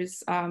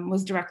members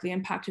was directly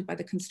impacted by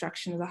the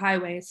construction of the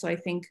highway. So I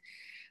think,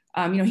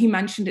 he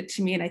mentioned it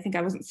to me and I think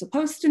I wasn't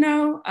supposed to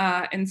know.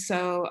 And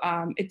so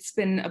it's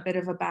been a bit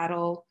of a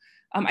battle.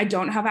 I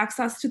don't have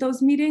access to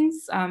those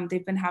meetings.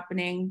 They've been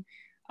happening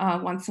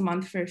once a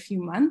month for a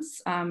few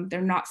months.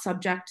 They're not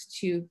subject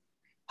to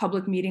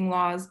public meeting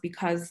laws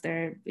because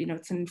they're,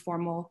 it's an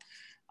informal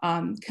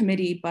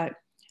committee, but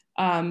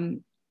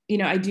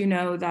I do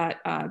know that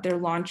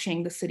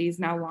the city is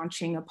now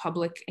launching a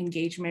public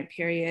engagement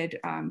period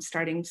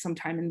starting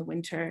sometime in the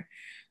winter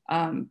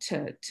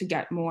to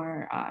get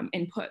more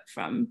input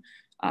from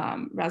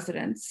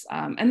residents.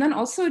 And then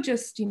also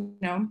just,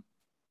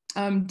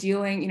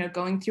 dealing,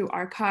 going through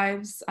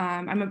archives.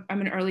 I'm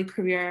an early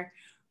career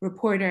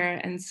reporter.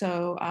 And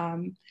so,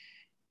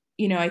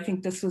 I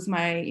think this was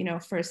my,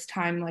 first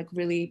time like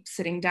really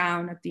sitting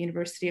down at the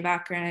University of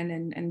Akron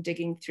and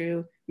digging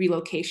through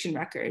relocation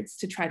records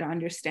to try to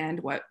understand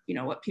what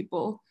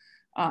people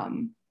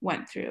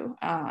went through.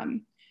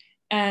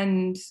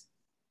 And,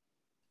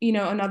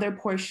 another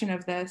portion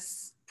of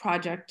this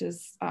project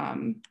is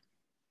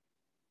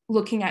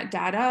looking at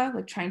data,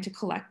 like trying to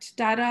collect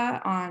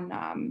data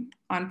on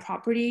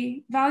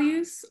property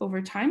values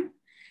over time.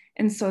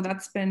 And so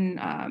that's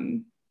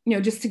been,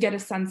 just to get a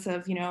sense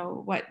of,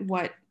 what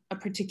a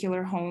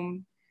particular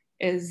home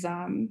is,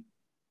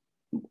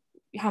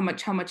 how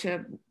much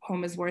a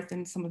home is worth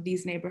in some of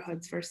these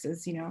neighborhoods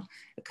versus, a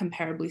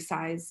comparably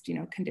sized,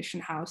 condition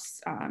house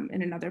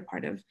in another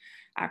part of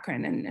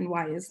Akron, and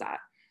why is that?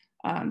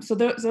 So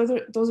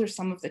those are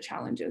some of the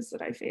challenges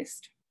that I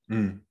faced.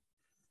 And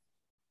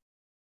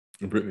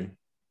Brittney?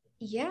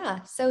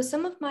 Yeah, so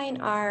some of mine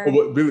are.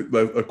 Well, really,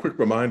 like, a quick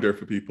reminder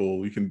for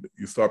people: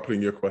 you start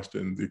putting your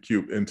questions,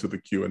 into the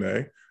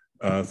Q&A,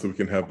 so we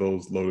can have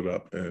those loaded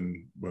up,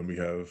 and when we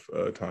have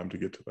time to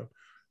get to them.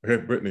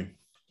 Okay, Brittney.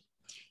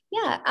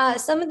 Yeah,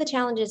 some of the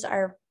challenges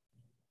are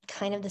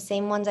kind of the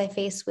same ones I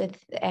face with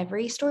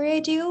every story I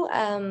do.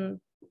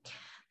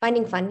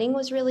 Finding funding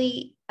was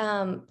really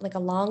like a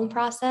long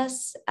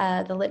process.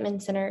 The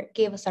Lipman Center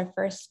gave us our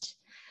first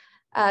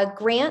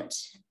grant,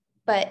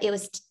 but it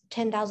was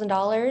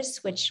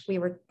 $10,000, which we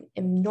were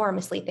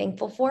enormously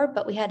thankful for,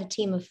 but we had a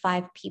team of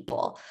 5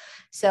 people.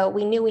 So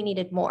we knew we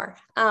needed more.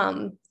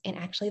 And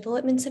actually the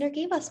Lipman Center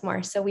gave us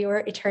more. So we were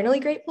eternally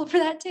grateful for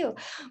that too.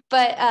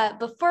 But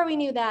before we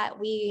knew that,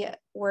 we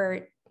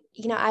were,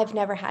 I've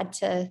never had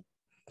to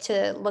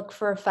look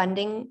for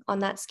funding on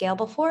that scale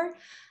before,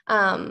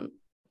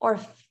 or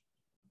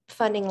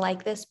funding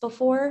like this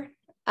before.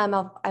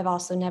 I've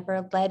also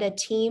never led a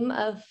team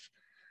of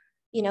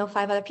 5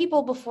 other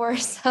people before.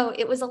 So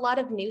it was a lot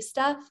of new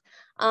stuff.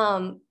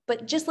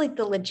 But just like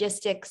the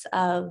logistics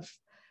of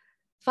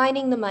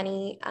finding the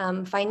money,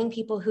 finding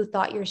people who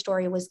thought your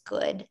story was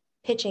good,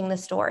 pitching the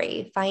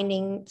story,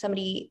 finding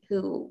somebody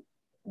who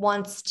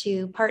wants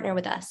to partner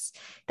with us.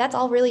 That's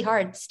all really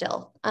hard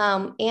still.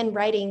 And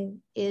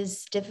writing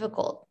is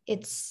difficult.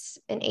 It's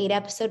an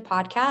 8-episode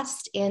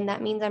podcast. And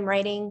that means I'm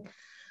writing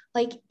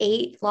like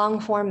 8 long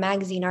form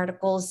magazine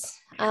articles.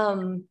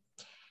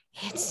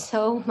 It's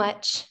so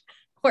much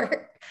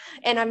work,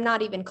 and I'm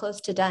not even close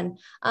to done,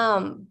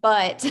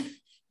 but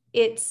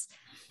it's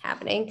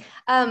happening.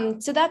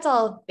 So that's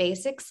all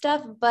basic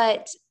stuff,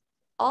 but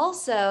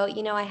also,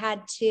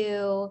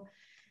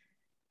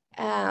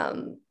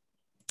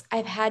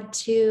 I've had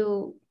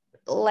to,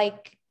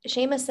 like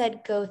Seyma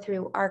said, go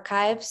through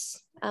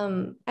archives.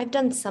 I've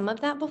done some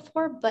of that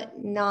before,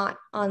 but not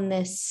on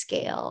this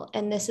scale.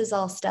 And this is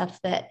all stuff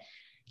that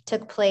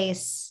took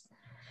place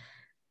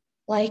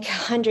like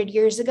 100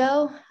 years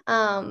ago.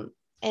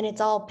 And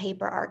it's all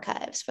paper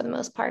archives for the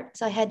most part.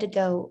 So I had to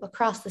go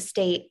across the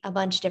state a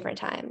bunch of different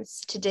times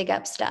to dig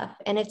up stuff.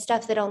 And it's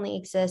stuff that only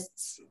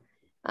exists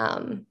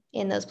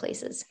in those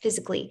places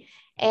physically.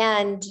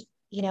 And,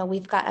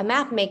 we've got a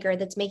map maker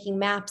that's making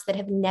maps that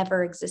have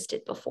never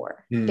existed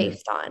before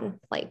based on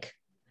like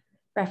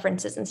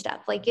references and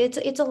stuff. Like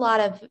it's a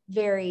lot of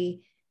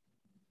very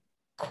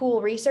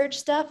cool research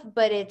stuff,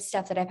 but it's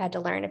stuff that I've had to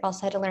learn. I've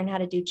also had to learn how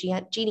to do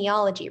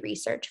genealogy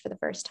research for the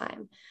first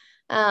time.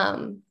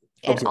 And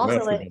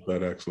also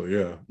that actually,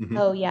 yeah. Mm-hmm.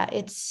 Oh yeah,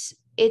 it's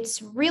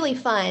really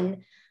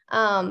fun,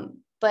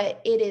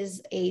 but it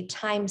is a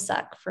time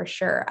suck for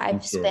sure.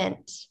 I've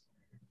spent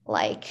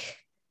like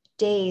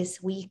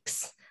days,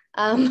 weeks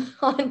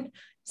on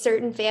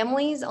certain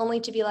families only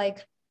to be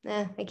like,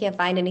 I can't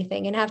find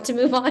anything and have to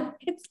move on.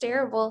 It's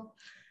terrible.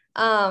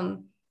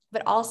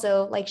 But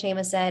also, like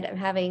Seyma said, I'm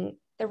having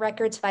the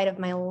records fight of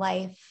my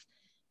life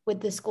with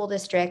the school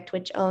district,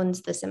 which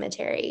owns the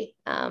cemetery.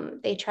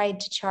 They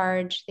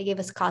gave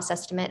us a cost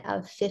estimate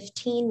of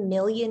 $15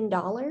 million.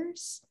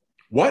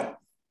 What?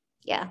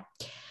 Yeah.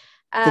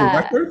 For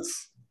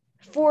records?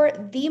 For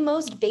the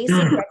most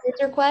basic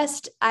records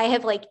request I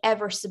have like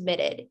ever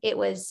submitted. It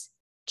was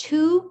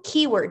 2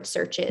 keyword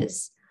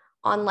searches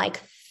on like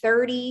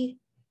 30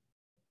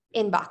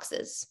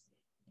 inboxes.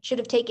 Should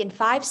have taken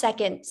 5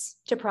 seconds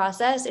to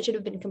process. It should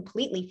have been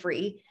completely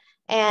free.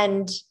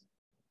 And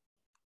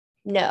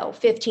no,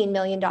 $15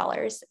 million.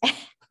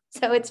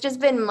 So it's just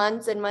been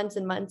months and months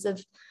and months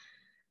of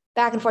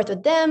back and forth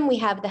with them. We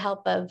have the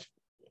help of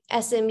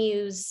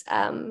SMU's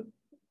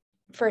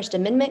First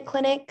Amendment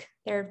Clinic.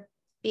 They're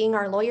being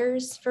our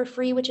lawyers for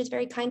free, which is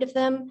very kind of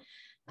them,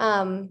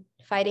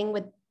 fighting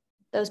with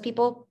those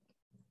people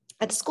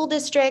at the school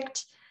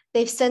district.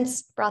 They've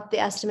since brought the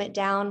estimate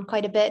down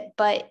quite a bit,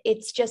 but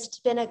it's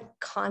just been a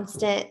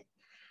constant.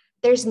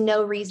 There's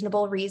no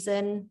reasonable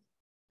reason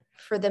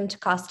for them to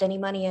cost any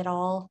money at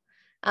all.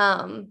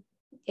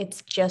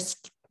 It's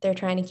just, they're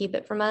trying to keep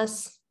it from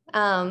us.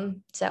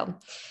 So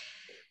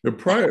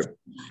prior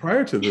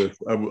to this,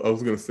 I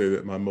was going to say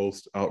that my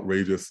most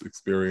outrageous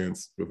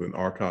experience with an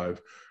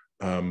archive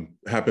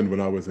happened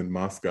when I was in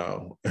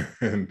Moscow,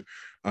 and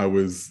I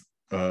was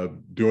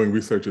doing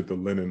research at the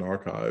Lenin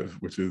Archive,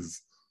 which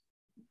is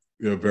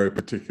a very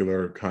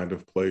particular kind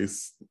of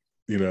place,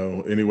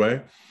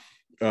 anyway.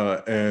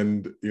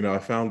 And I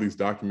found these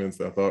documents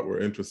that I thought were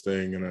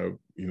interesting, and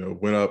I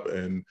went up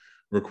and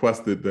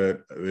requested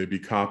that they be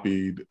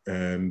copied,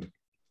 and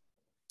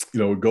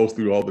it goes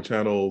through all the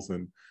channels,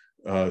 and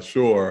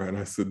sure. And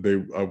I said,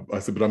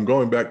 but I'm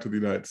going back to the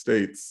United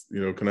States.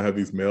 Can I have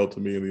these mailed to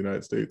me in the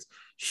United States?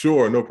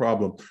 Sure, no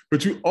problem.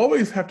 But you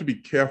always have to be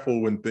careful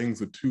when things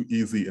are too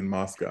easy in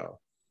Moscow,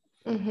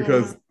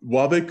 because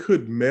while they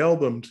could mail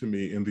them to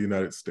me in the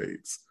United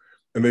States,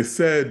 and they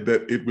said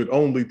that it would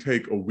only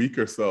take a week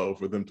or so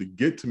for them to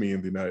get to me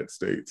in the United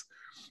States,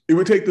 it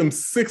would take them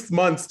 6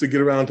 months to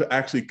get around to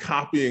actually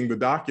copying the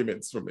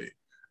documents for me.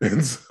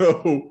 And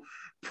so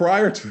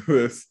prior to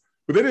this,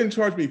 but they didn't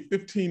charge me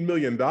 $15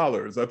 million.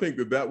 I think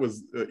that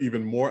was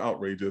even more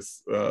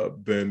outrageous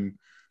than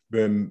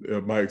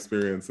my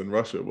experience in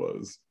Russia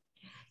was.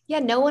 Yeah,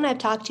 no one I've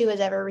talked to has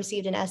ever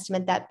received an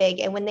estimate that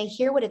big. And when they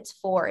hear what it's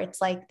for, it's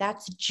like,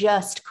 that's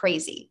just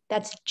crazy.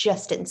 That's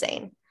just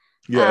insane.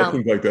 Yeah, I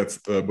think like that's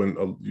when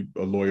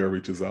a lawyer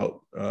reaches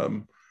out.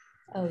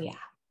 Oh, yeah.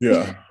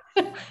 Yeah.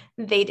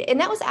 They did.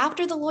 And that was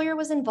after the lawyer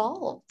was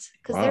involved,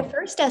 because their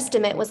first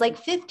estimate was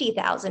like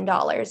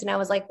 $50,000. And I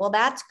was like, well,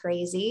 that's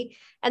crazy.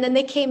 And then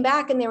they came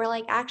back and they were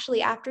like,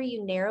 actually, after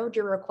you narrowed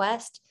your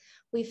request,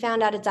 we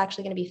found out it's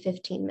actually going to be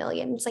 15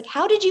 million. It's like,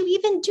 how did you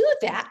even do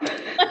that?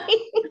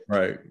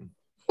 Right.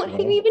 What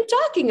are you even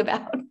talking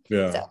about?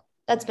 Yeah. So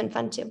that's been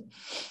fun too.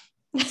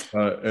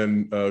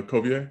 And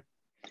Kovie?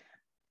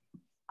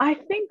 I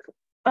think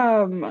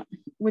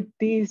with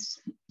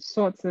these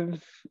sorts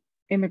of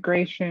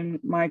immigration,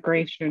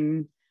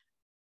 migration,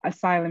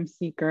 asylum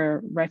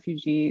seeker,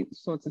 refugee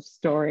sorts of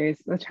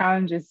stories, the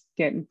challenge is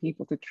getting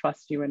people to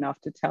trust you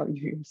enough to tell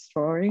you your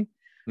story,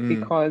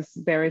 because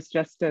there is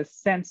just a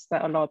sense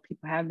that a lot of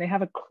people have. They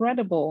have a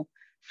credible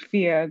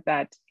fear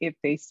that if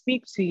they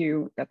speak to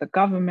you, that the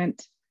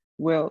government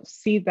will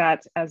see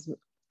that as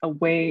a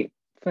way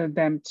for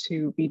them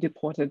to be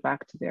deported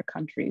back to their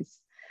countries.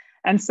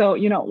 And so,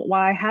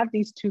 while I have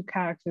these 2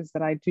 characters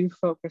that I do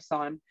focus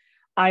on,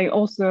 I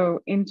also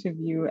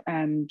interview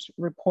and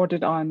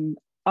reported on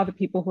other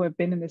people who have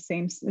been in the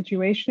same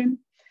situation.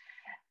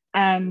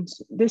 And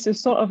this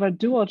is sort of a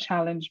dual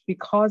challenge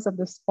because of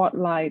the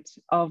spotlight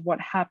of what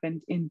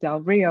happened in Del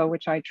Rio,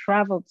 which I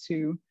traveled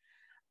to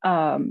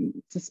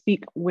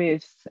speak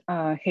with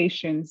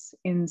Haitians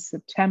in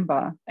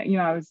September.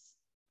 I was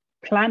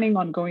planning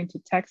on going to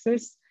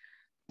Texas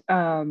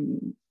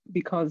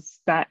because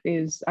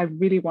I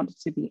really wanted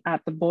to be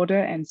at the border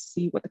and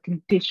see what the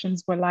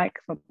conditions were like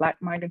for Black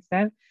migrants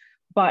there.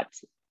 But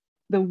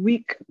the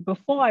week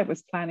before I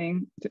was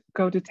planning to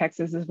go to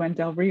Texas is when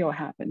Del Rio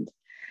happened.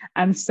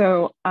 And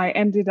so I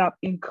ended up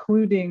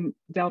including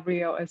Del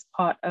Rio as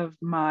part of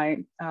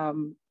my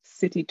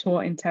city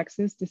tour in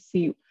Texas to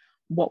see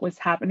what was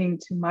happening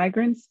to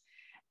migrants.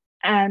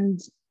 And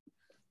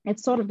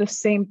it's sort of the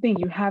same thing.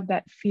 You have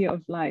that fear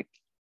of like,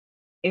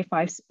 if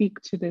I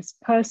speak to this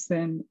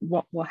person,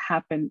 what will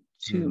happen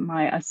to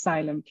my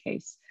asylum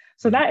case?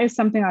 So that is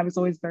something I was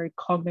always very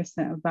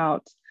cognizant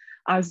about.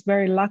 I was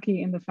very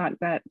lucky in the fact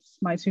that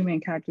my 2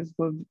 main characters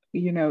were,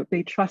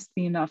 they trust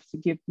me enough to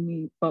give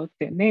me both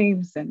their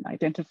names and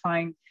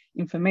identifying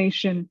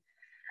information.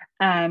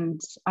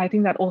 And I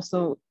think that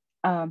also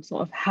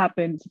sort of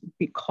happened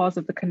because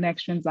of the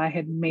connections I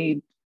had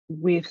made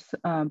with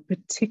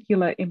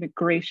particular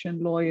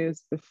immigration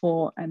lawyers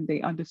before, and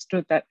they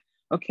understood that,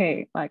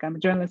 okay, like I'm a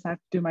journalist, I have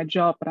to do my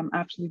job, but I'm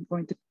actually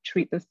going to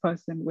treat this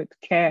person with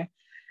care.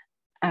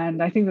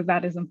 And I think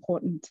that is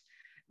important.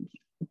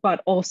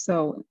 But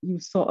also you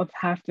sort of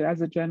have to,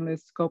 as a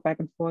journalist, go back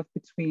and forth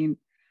between,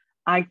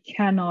 I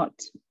cannot,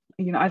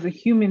 as a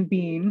human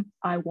being,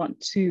 I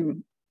want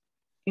to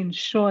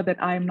ensure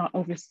that I am not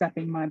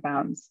overstepping my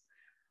bounds.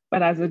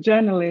 But as a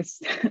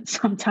journalist,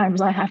 sometimes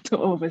I have to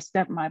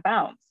overstep my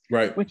bounds,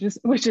 right? Which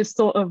is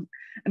sort of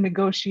a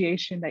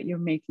negotiation that you're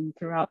making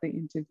throughout the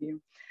interview.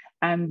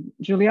 And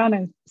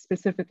Juliana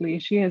specifically,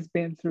 she has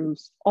been through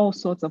all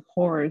sorts of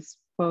horrors,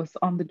 both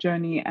on the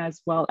journey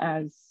as well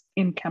as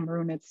in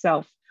Cameroon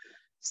itself.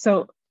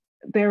 So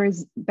there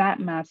is that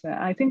matter.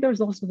 I think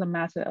there's also the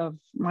matter of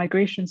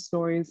migration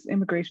stories,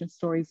 immigration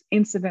stories,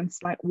 incidents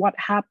like what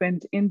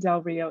happened in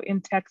Del Rio,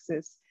 in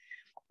Texas,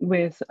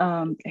 with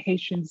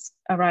Haitians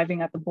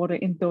arriving at the border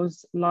in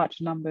those large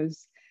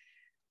numbers.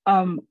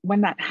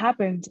 When that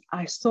happened,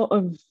 I sort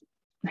of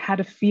had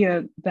a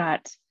fear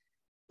that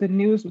the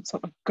news would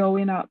sort of go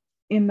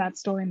in that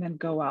story and then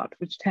go out,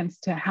 which tends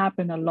to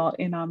happen a lot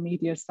in our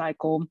media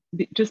cycle,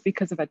 just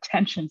because of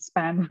attention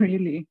span,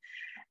 really.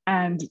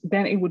 And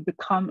then it would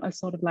become a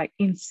sort of like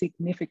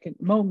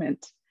insignificant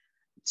moment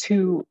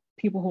to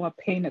people who are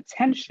paying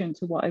attention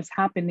to what is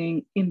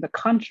happening in the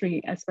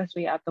country,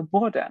 especially at the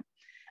border.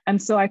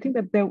 And so I think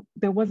that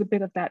there was a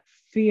bit of that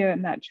fear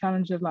and that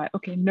challenge of like,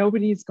 okay,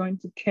 nobody is going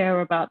to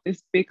care about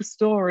this big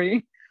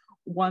story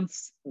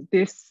once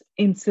this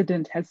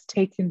incident has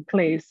taken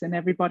place and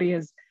everybody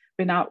has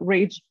been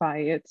outraged by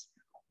it.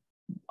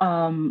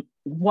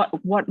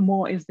 What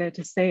more is there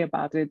to say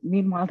about it?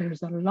 Meanwhile,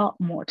 there's a lot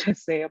more to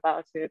say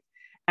about it.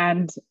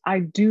 And I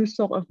do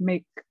sort of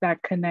make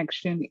that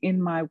connection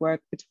in my work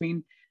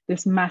between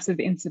this massive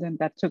incident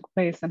that took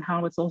place and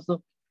how it's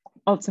also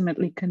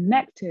ultimately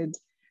connected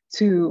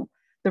to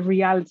the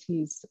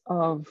realities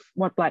of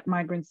what Black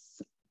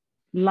migrants,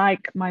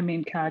 like my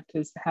main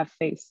characters, have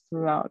faced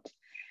throughout.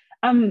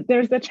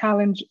 There's the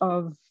challenge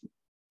of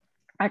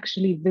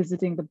actually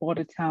visiting the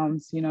border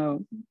towns,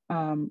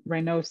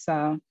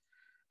 Reynosa,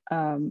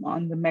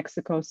 on the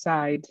Mexico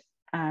side,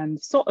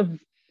 and sort of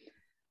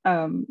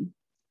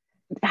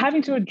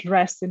having to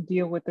address and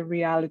deal with the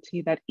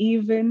reality that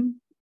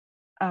even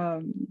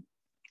a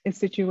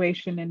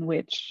situation in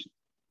which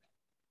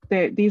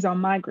these are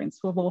migrants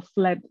who have all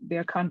fled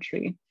their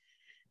country,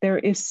 there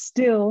is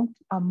still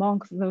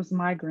amongst those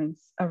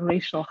migrants a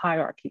racial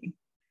hierarchy,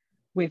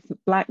 with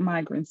Black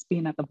migrants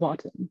being at the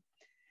bottom.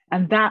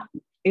 And that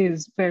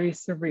is very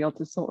surreal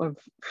to sort of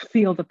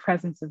feel the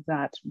presence of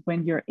that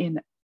when you're in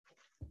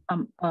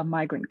a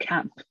migrant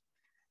camp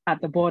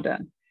at the border.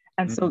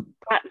 And so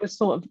that was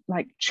sort of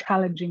like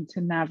challenging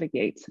to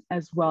navigate,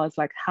 as well as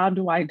like, how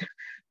do I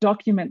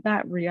document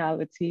that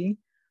reality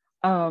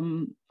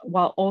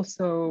while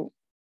also,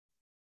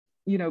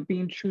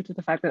 being true to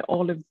the fact that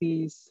all of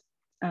these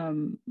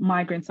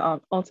migrants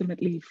are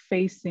ultimately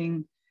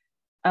facing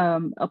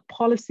a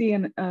policy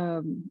and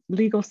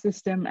legal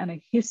system and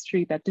a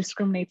history that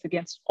discriminates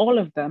against all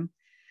of them.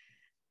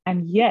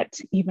 And yet,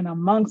 even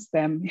amongst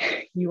them,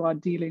 you are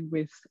dealing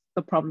with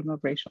the problem of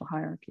racial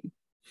hierarchy.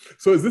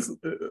 So is this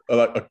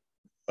a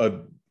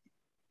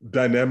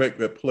dynamic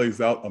that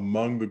plays out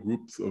among the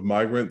groups of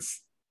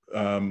migrants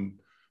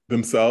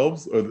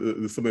themselves, or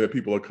is this something that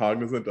people are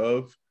cognizant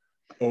of?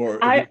 Or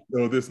is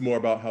this more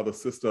about how the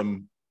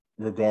system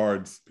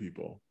regards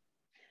people?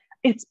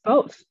 It's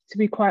both, to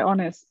be quite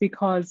honest,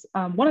 because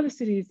one of the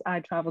cities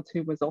I traveled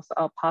to was also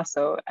El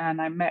Paso,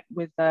 and I met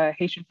with a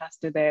Haitian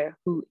pastor there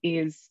who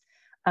is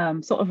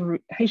sort of a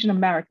Haitian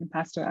American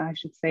pastor, I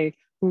should say,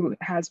 who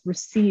has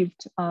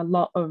received a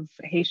lot of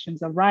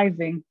Haitians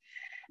arriving.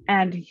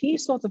 And he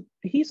sort of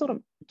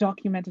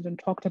documented and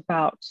talked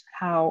about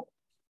how,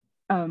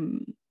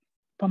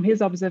 from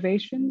his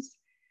observations,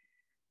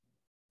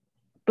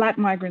 Black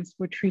migrants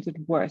were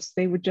treated worse.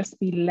 They would just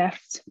be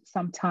left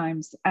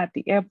sometimes at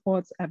the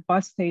airports, at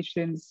bus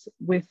stations,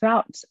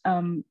 without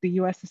the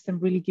US system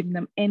really giving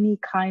them any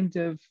kind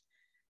of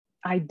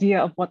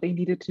idea of what they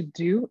needed to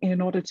do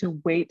in order to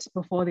wait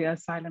before the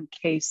asylum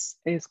case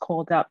is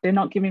called up. They're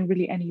not giving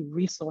really any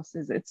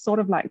resources. It's sort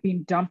of like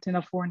being dumped in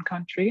a foreign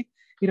country.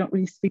 You don't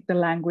really speak the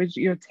language,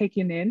 you're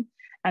taken in.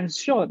 And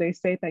sure, they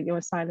say that your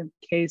asylum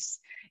case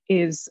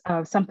is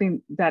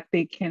something that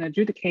they can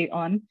adjudicate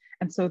on.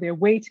 And so they're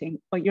waiting,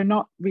 but you're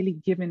not really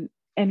given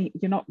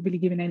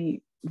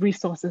any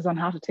resources on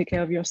how to take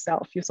care of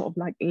yourself. You're sort of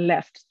like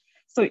left.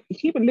 So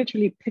he would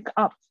literally pick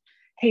up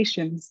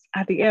Haitians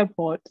at the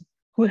airport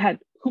who had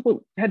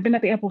been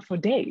at the airport for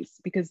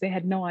days because they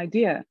had no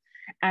idea.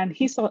 And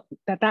he saw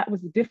that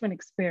was a different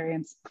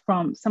experience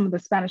from some of the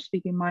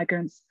Spanish-speaking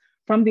migrants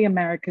from the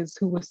Americas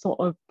who were sort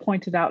of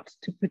pointed out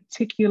to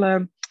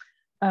particular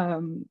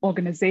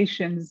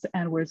organizations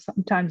and were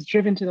sometimes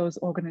driven to those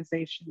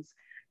organizations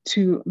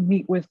to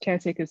meet with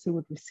caretakers who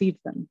would receive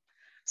them.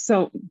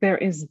 So there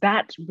is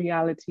that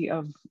reality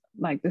of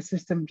like the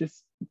system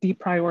just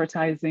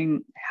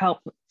deprioritizing help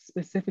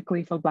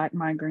specifically for Black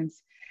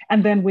migrants.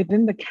 And then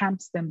within the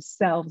camps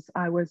themselves,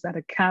 I was at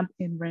a camp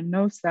in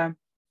Reynosa,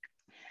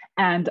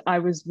 and I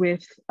was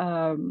with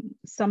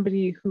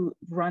somebody who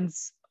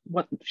runs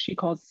what she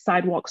calls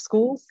sidewalk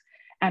schools.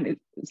 And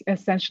it's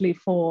essentially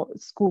for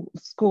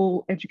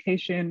school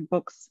education,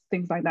 books,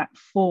 things like that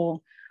for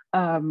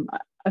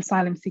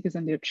asylum seekers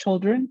and their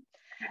children.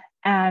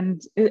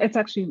 And it's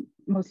actually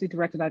mostly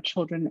directed at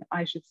children,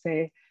 I should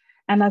say.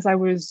 And as I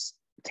was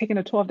taking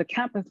a tour of the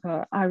camp with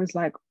her, I was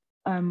like,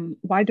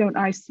 why don't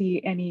I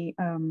see any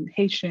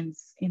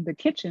Haitians in the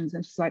kitchens?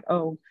 And she's like,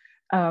 oh,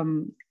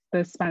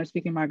 the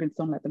Spanish-speaking migrants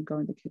don't let them go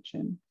in the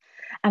kitchen.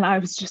 And I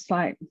was just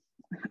like,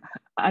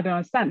 I don't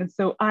understand. And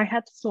so I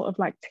had to sort of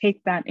like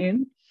take that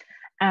in.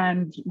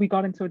 And we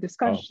got into a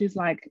discussion. Oh. She's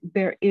like,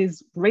 there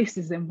is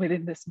racism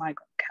within this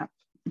migrant camp.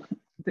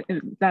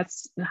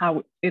 That's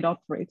how it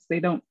operates.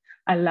 They don't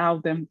allow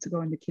them to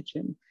go in the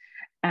kitchen.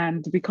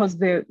 And because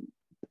they're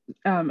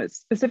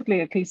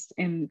specifically, at least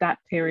in that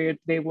period,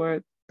 they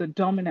were the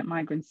dominant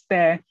migrants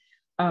there.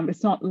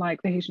 It's not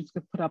like the Haitians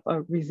could put up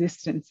a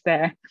resistance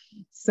there.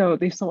 So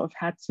they sort of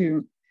had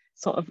to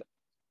sort of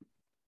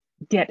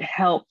get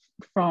help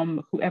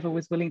from whoever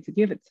was willing to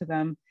give it to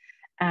them.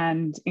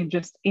 And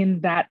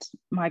in that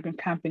migrant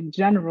camp in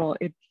general,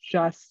 it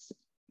just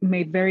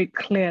made very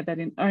clear that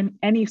in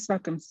any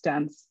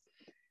circumstance,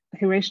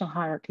 the racial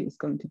hierarchy is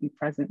going to be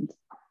present.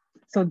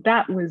 So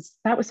that was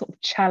sort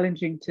of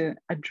challenging to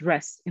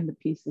address in the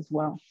piece as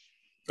well.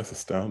 That's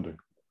astounding.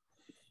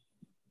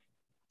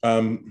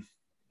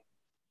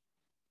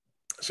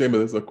 Seyma,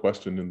 there's a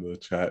question in the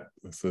chat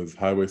that says,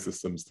 highway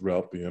systems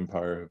throughout the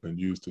empire have been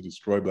used to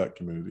destroy Black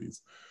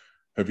communities.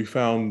 Have you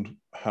found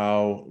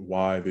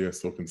why they are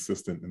so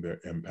consistent in their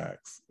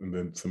impacts? And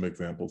then some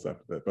examples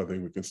after that, but I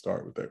think we can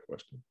start with that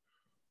question.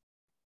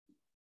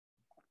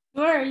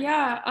 Sure,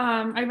 yeah,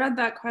 I read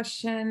that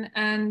question,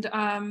 and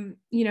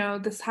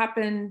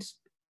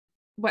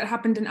what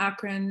happened in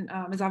Akron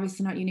is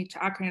obviously not unique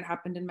to Akron. It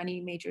happened in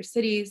many major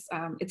cities.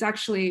 It's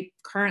actually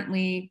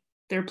currently,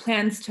 there are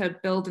plans to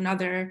build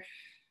another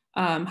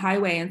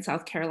highway in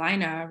South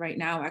Carolina right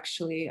now,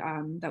 actually,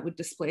 that would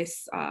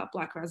displace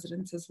Black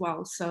residents as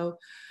well. So,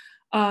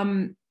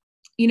 I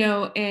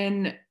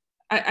can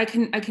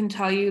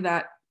tell you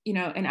that,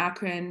 in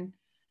Akron,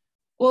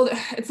 well,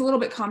 it's a little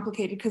bit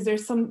complicated because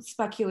there's some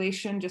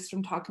speculation just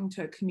from talking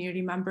to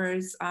community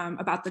members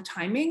about the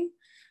timing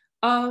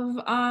of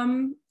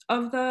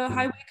the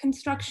highway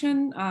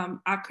construction.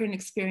 Akron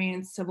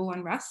experienced civil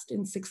unrest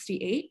in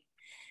 '68.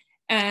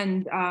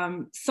 And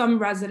some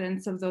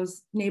residents of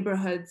those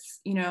neighborhoods,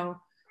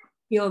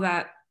 feel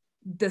that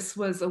this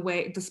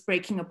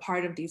breaking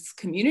apart of these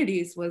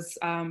communities was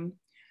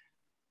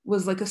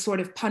like a sort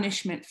of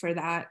punishment for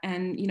that.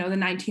 And, the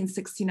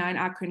 1969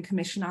 Akron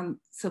Commission on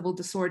Civil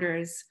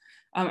Disorders,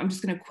 I'm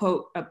just going to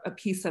quote a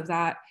piece of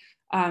that.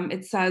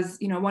 It says,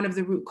 one of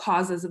the root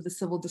causes of the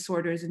civil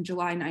disorders in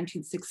July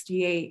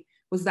 1968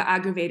 was the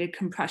aggravated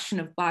compression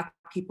of Black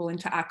people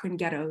into Akron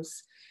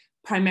ghettos,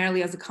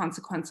 primarily as a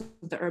consequence of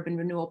the urban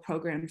renewal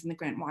programs in the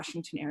Grant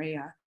Washington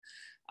area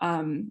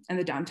and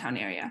the downtown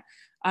area.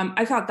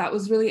 I thought that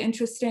was really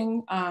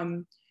interesting.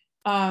 I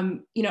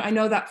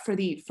know that for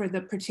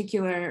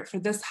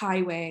this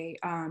highway,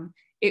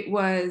 it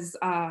was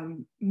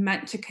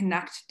meant to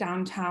connect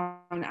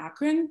downtown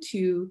Akron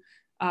to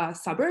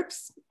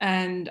suburbs,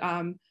 and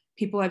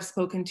people I've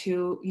spoken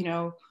to,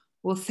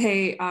 will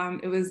say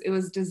it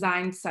was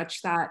designed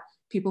such that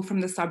people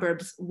from the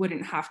suburbs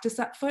wouldn't have to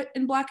set foot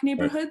in Black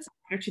neighborhoods in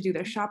order to do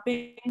their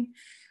shopping.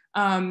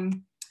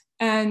 And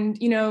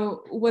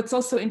what's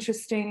also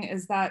interesting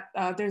is that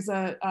there's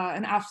an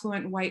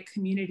affluent white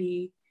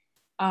community,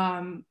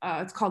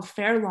 it's called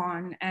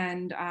Fairlawn,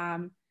 and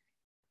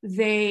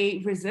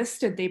they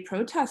resisted, they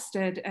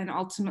protested, and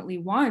ultimately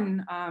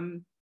won.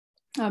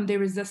 They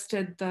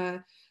resisted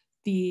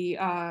the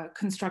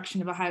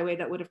construction of a highway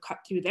that would have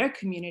cut through their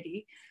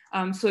community.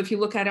 So if you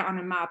look at it on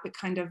a map, it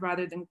kind of,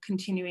 rather than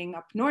continuing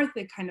up north,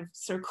 it kind of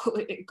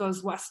it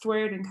goes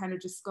westward and kind of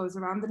just goes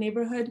around the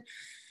neighborhood.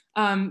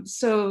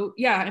 So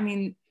yeah, I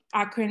mean,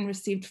 Akron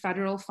received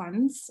federal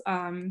funds,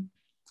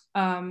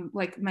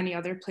 like many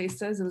other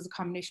places. It was a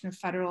combination of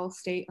federal,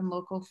 state, and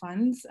local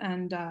funds.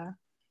 And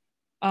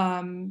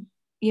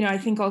I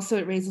think also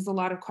it raises a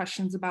lot of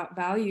questions about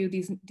value.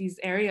 These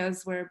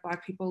areas where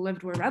Black people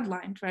lived were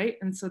redlined, right?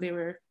 And so they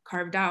were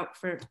carved out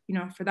for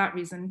that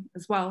reason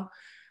as well.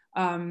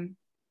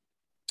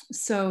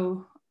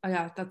 So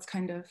yeah, that's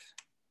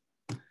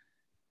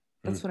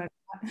what I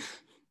thought.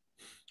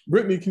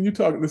 Brittney, can you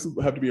talk, this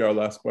will have to be our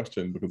last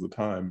question because of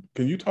time.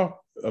 Can you talk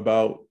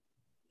about,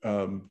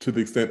 to the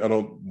extent, I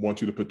don't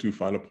want you to put too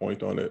fine a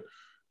point on it,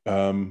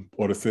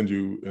 or to send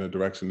you in a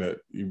direction that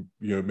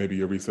maybe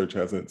your research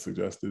hasn't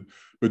suggested,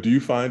 but do you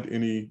find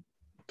any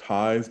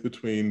ties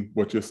between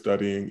what you're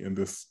studying in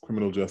this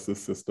criminal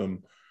justice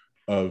system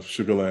of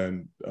Sugar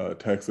Land,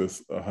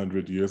 Texas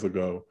 100 years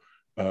ago,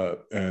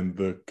 and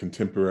the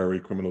contemporary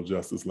criminal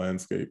justice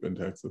landscape in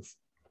Texas?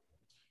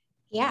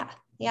 Yeah,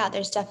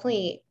 there's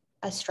definitely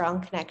a strong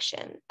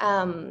connection.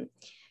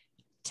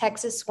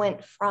 Texas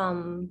went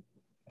from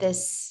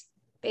this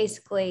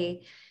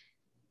basically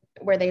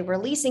where they were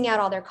leasing out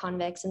all their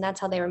convicts, and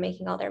that's how they were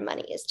making all their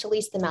money, is to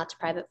lease them out to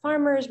private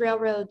farmers,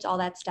 railroads, all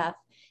that stuff.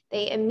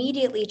 They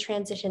immediately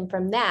transitioned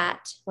from that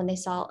when they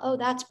saw, oh,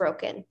 that's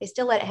broken. They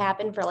still let it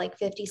happen for like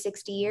 50,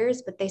 60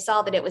 years, but they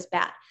saw that it was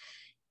bad.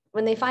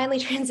 When they finally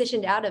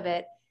transitioned out of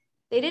it,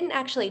 they didn't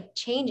actually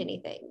change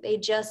anything.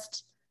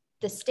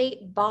 The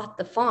state bought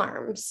the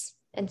farms.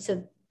 And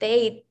so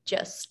they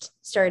just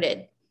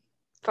started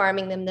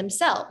farming them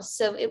themselves.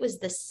 So it was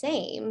the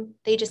same.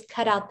 They just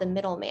cut out the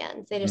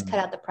middleman. They just cut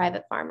out the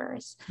private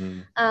farmers.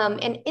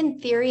 And in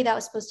theory, that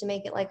was supposed to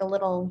make it like a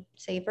little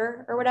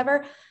safer or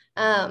whatever.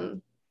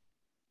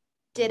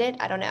 Did it?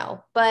 I don't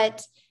know.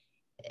 But,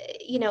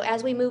 you know,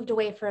 as we moved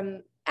away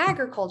from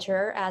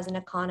agriculture as an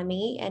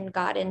economy and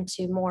got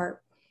into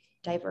more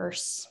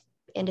diverse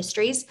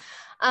industries,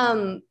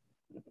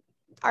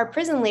 our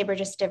prison labor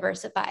just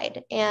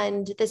diversified.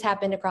 And this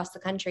happened across the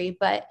country.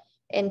 But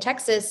in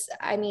Texas,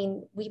 I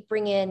mean, we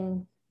bring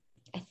in,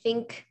 I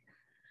think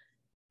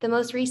the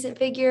most recent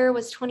figure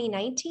was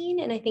 2019,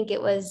 and I think it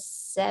was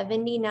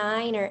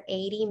 $79 or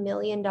 $80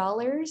 million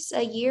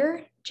a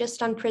year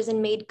just on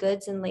prison-made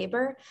goods and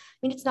labor. I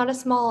mean, it's not a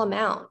small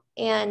amount.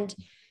 And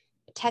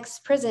Texas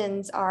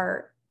prisons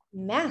are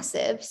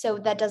massive, so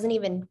that doesn't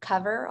even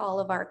cover all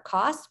of our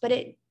costs, but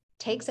it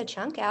takes a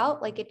chunk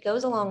out, like it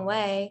goes a long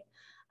way.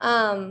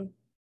 And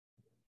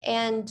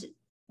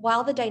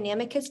while the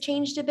dynamic has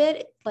changed a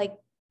bit, like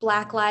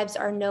Black lives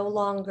are no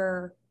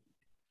longer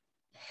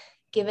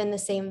given the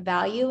same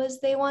value as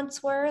they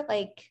once were,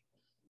 like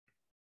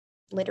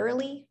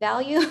literally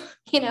value,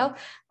 you know,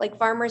 like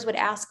farmers would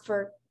ask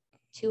for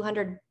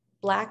 200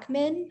 Black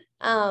men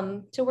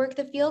to work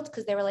the fields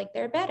because they were like,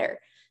 they're better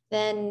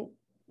than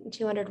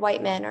 200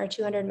 white men or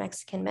 200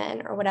 Mexican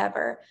men or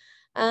whatever.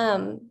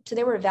 So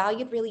they were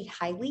valued really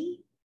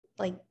highly,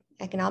 like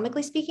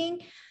economically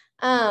speaking.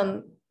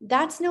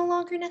 That's no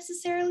longer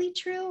necessarily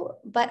true,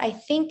 but I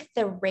think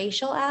the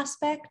racial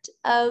aspect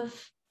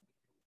of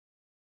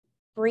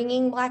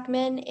bringing Black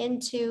men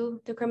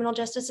into the criminal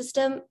justice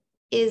system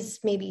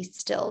is maybe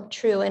still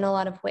true in a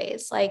lot of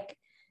ways. Like,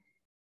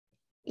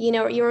 you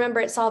know, you remember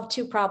it solved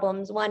two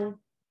problems, one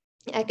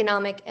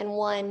economic and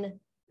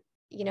one,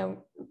 you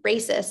know,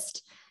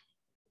 racist.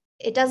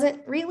 It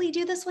doesn't really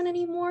do this one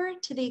anymore,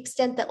 to the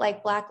extent that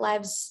like Black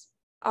lives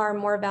are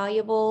more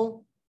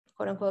valuable,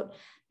 quote unquote,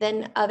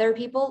 than other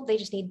people. They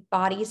just need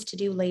bodies to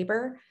do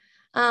labor.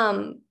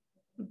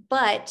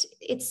 But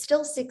it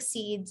still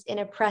succeeds in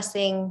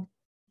oppressing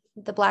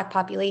the Black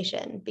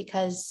population,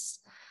 because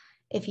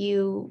if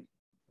you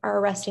are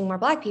arresting more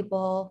Black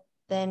people,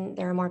 then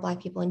there are more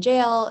Black people in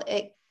jail.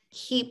 It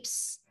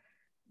keeps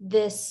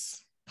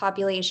this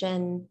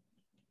population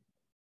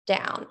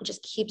down. It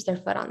just keeps their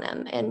foot on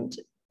them. And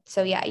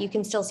so, yeah, you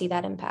can still see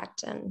that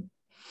impact. And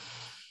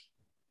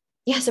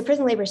yeah, so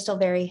prison labor is still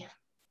very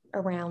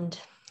around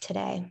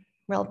today,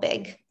 real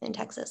big in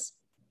Texas.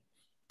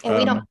 And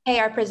we don't pay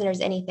our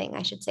prisoners anything,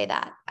 I should say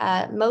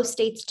that. Most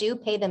states do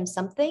pay them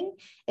something.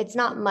 It's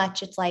not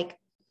much. It's like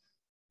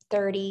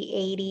 30,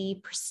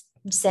 80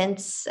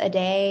 cents a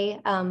day.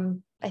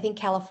 I think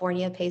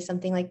California pays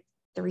something like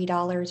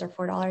 $3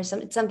 or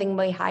 $4. It's something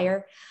way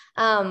higher.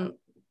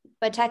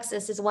 But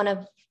Texas is one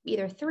of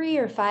either 3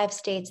 or 5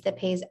 states that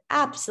pays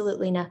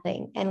absolutely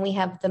nothing. And we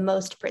have the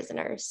most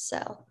prisoners,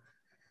 so.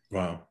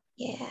 Wow.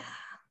 Yeah.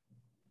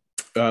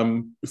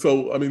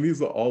 So, I mean,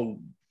 these are all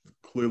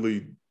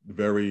clearly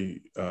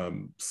very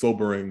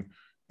sobering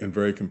and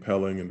very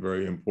compelling and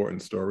very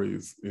important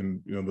stories.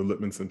 In, you know, the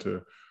Lipman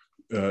Center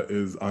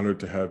is honored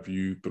to have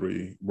you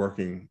three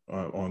working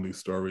on these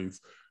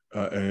stories,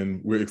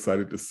 and we're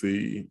excited to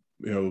see,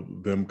 you know,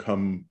 them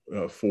come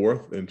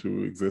forth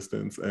into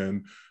existence,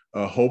 and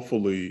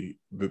hopefully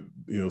that,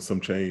 you know,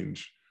 some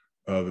change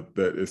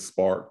that is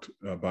sparked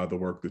by the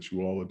work that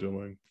you all are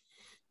doing.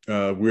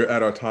 We're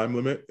at our time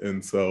limit,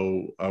 and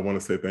so I want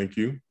to say thank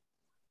you.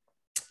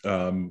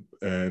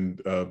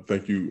 And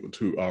thank you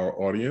to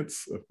our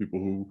audience of people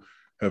who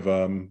have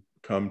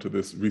come to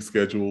this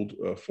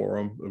rescheduled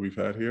forum that we've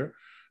had here.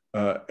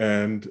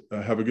 And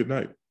have a good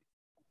night.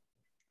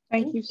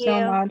 Thank you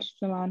so much,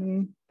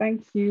 Jelani.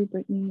 Thank you,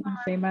 Brittney and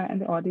Seyma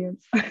and the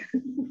audience.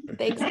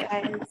 Thanks,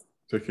 guys.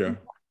 Take care.